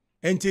does it?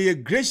 Ente a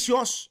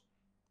gracious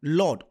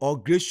Lord or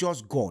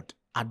gracious God.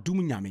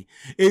 Adum nyame.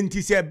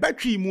 Enti se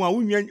betwi mu a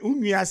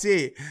unwia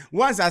say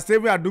once a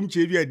Steve Adum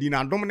chedi adi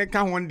na Adum ne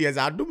ka one days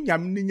Adum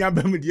nyame ni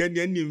nyabam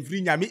de ne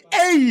free nyame.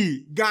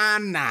 Hey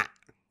Ghana.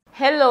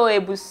 Hello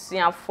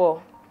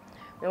ebusiafo.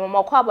 Me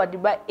mama kwa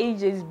abadiba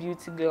AJ's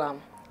Beauty Glam.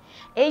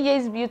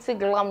 AJ's Beauty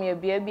Glam ye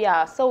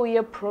bia so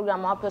we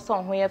program a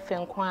person ho ye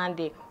fen kwan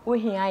de wo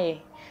hia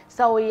ye.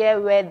 So we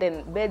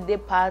wedding, birthday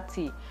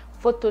party,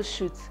 photo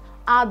shoot,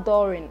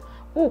 outdooring,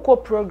 uko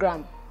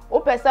program. O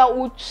pesa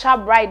ucha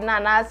bride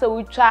na say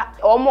ucha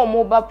omo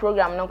mobile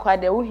program no kwa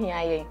de wo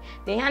hia ye.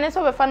 De hia ne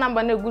so be fa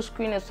number na go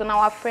screen so na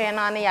wa frɛ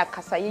na ya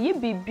kasa ye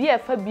bibia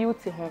fa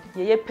beauty ho.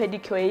 Ye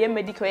pedicure, ye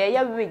medicure,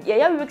 ye wig,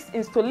 ye wigs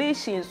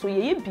installation so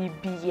ye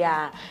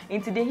bibia.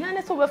 Into de hia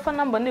ne so be fa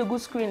number na go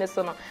screen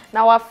so no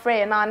na wa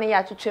frɛ na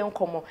ya twetwe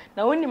nkomo.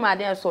 Na woni ma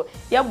de so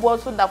ye bo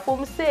so da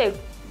fom say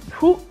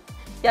hu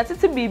ya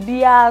tete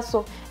bibia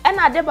so. E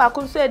na de ba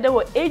ko so e de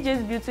wo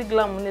AJ's Beauty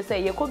Glam ne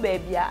say ye ko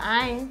bibia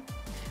an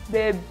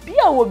baby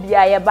wo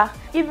bia ye ba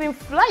even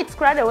flight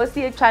cry dey was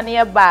see twa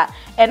ne ba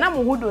e na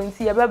mo hudo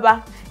nti ye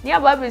beba ne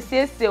aba be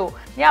sieseo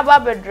ne aba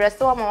be dress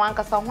wo ma wan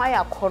kasa hwa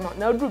ya kono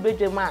na oduru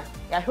bedwem a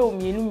ya hwe o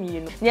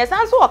mienu ne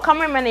san so wo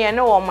cameraman ye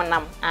ne wo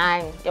monam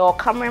an ye wo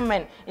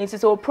cameraman nti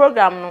so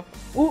program no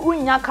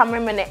unya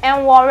cameraman e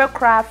enwo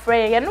cry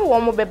frɛ ye ne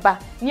wo mo beba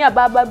ne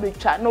aba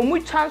betwa no mu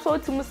twa so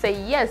timu say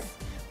yes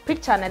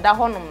picture na da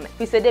honom na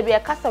fi se de be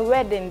kasa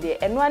wedding de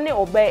eno ane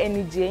oba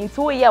enije nti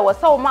wo ye wo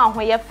sa wo ma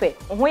ho ye fe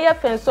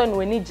nso na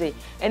enije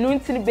eno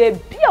nti be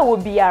bia wo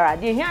biara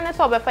de hia ne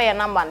so obefa ye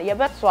number na ye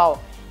beto a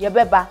ye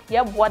beba ye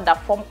boda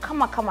form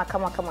kama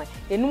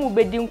enu mu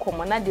bedi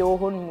nkomo na de wo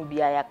ho no mu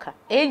bia yaka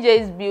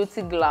AJ's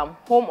Beauty Glam,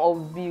 home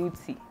of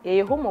beauty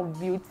home of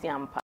beauty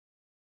ampa.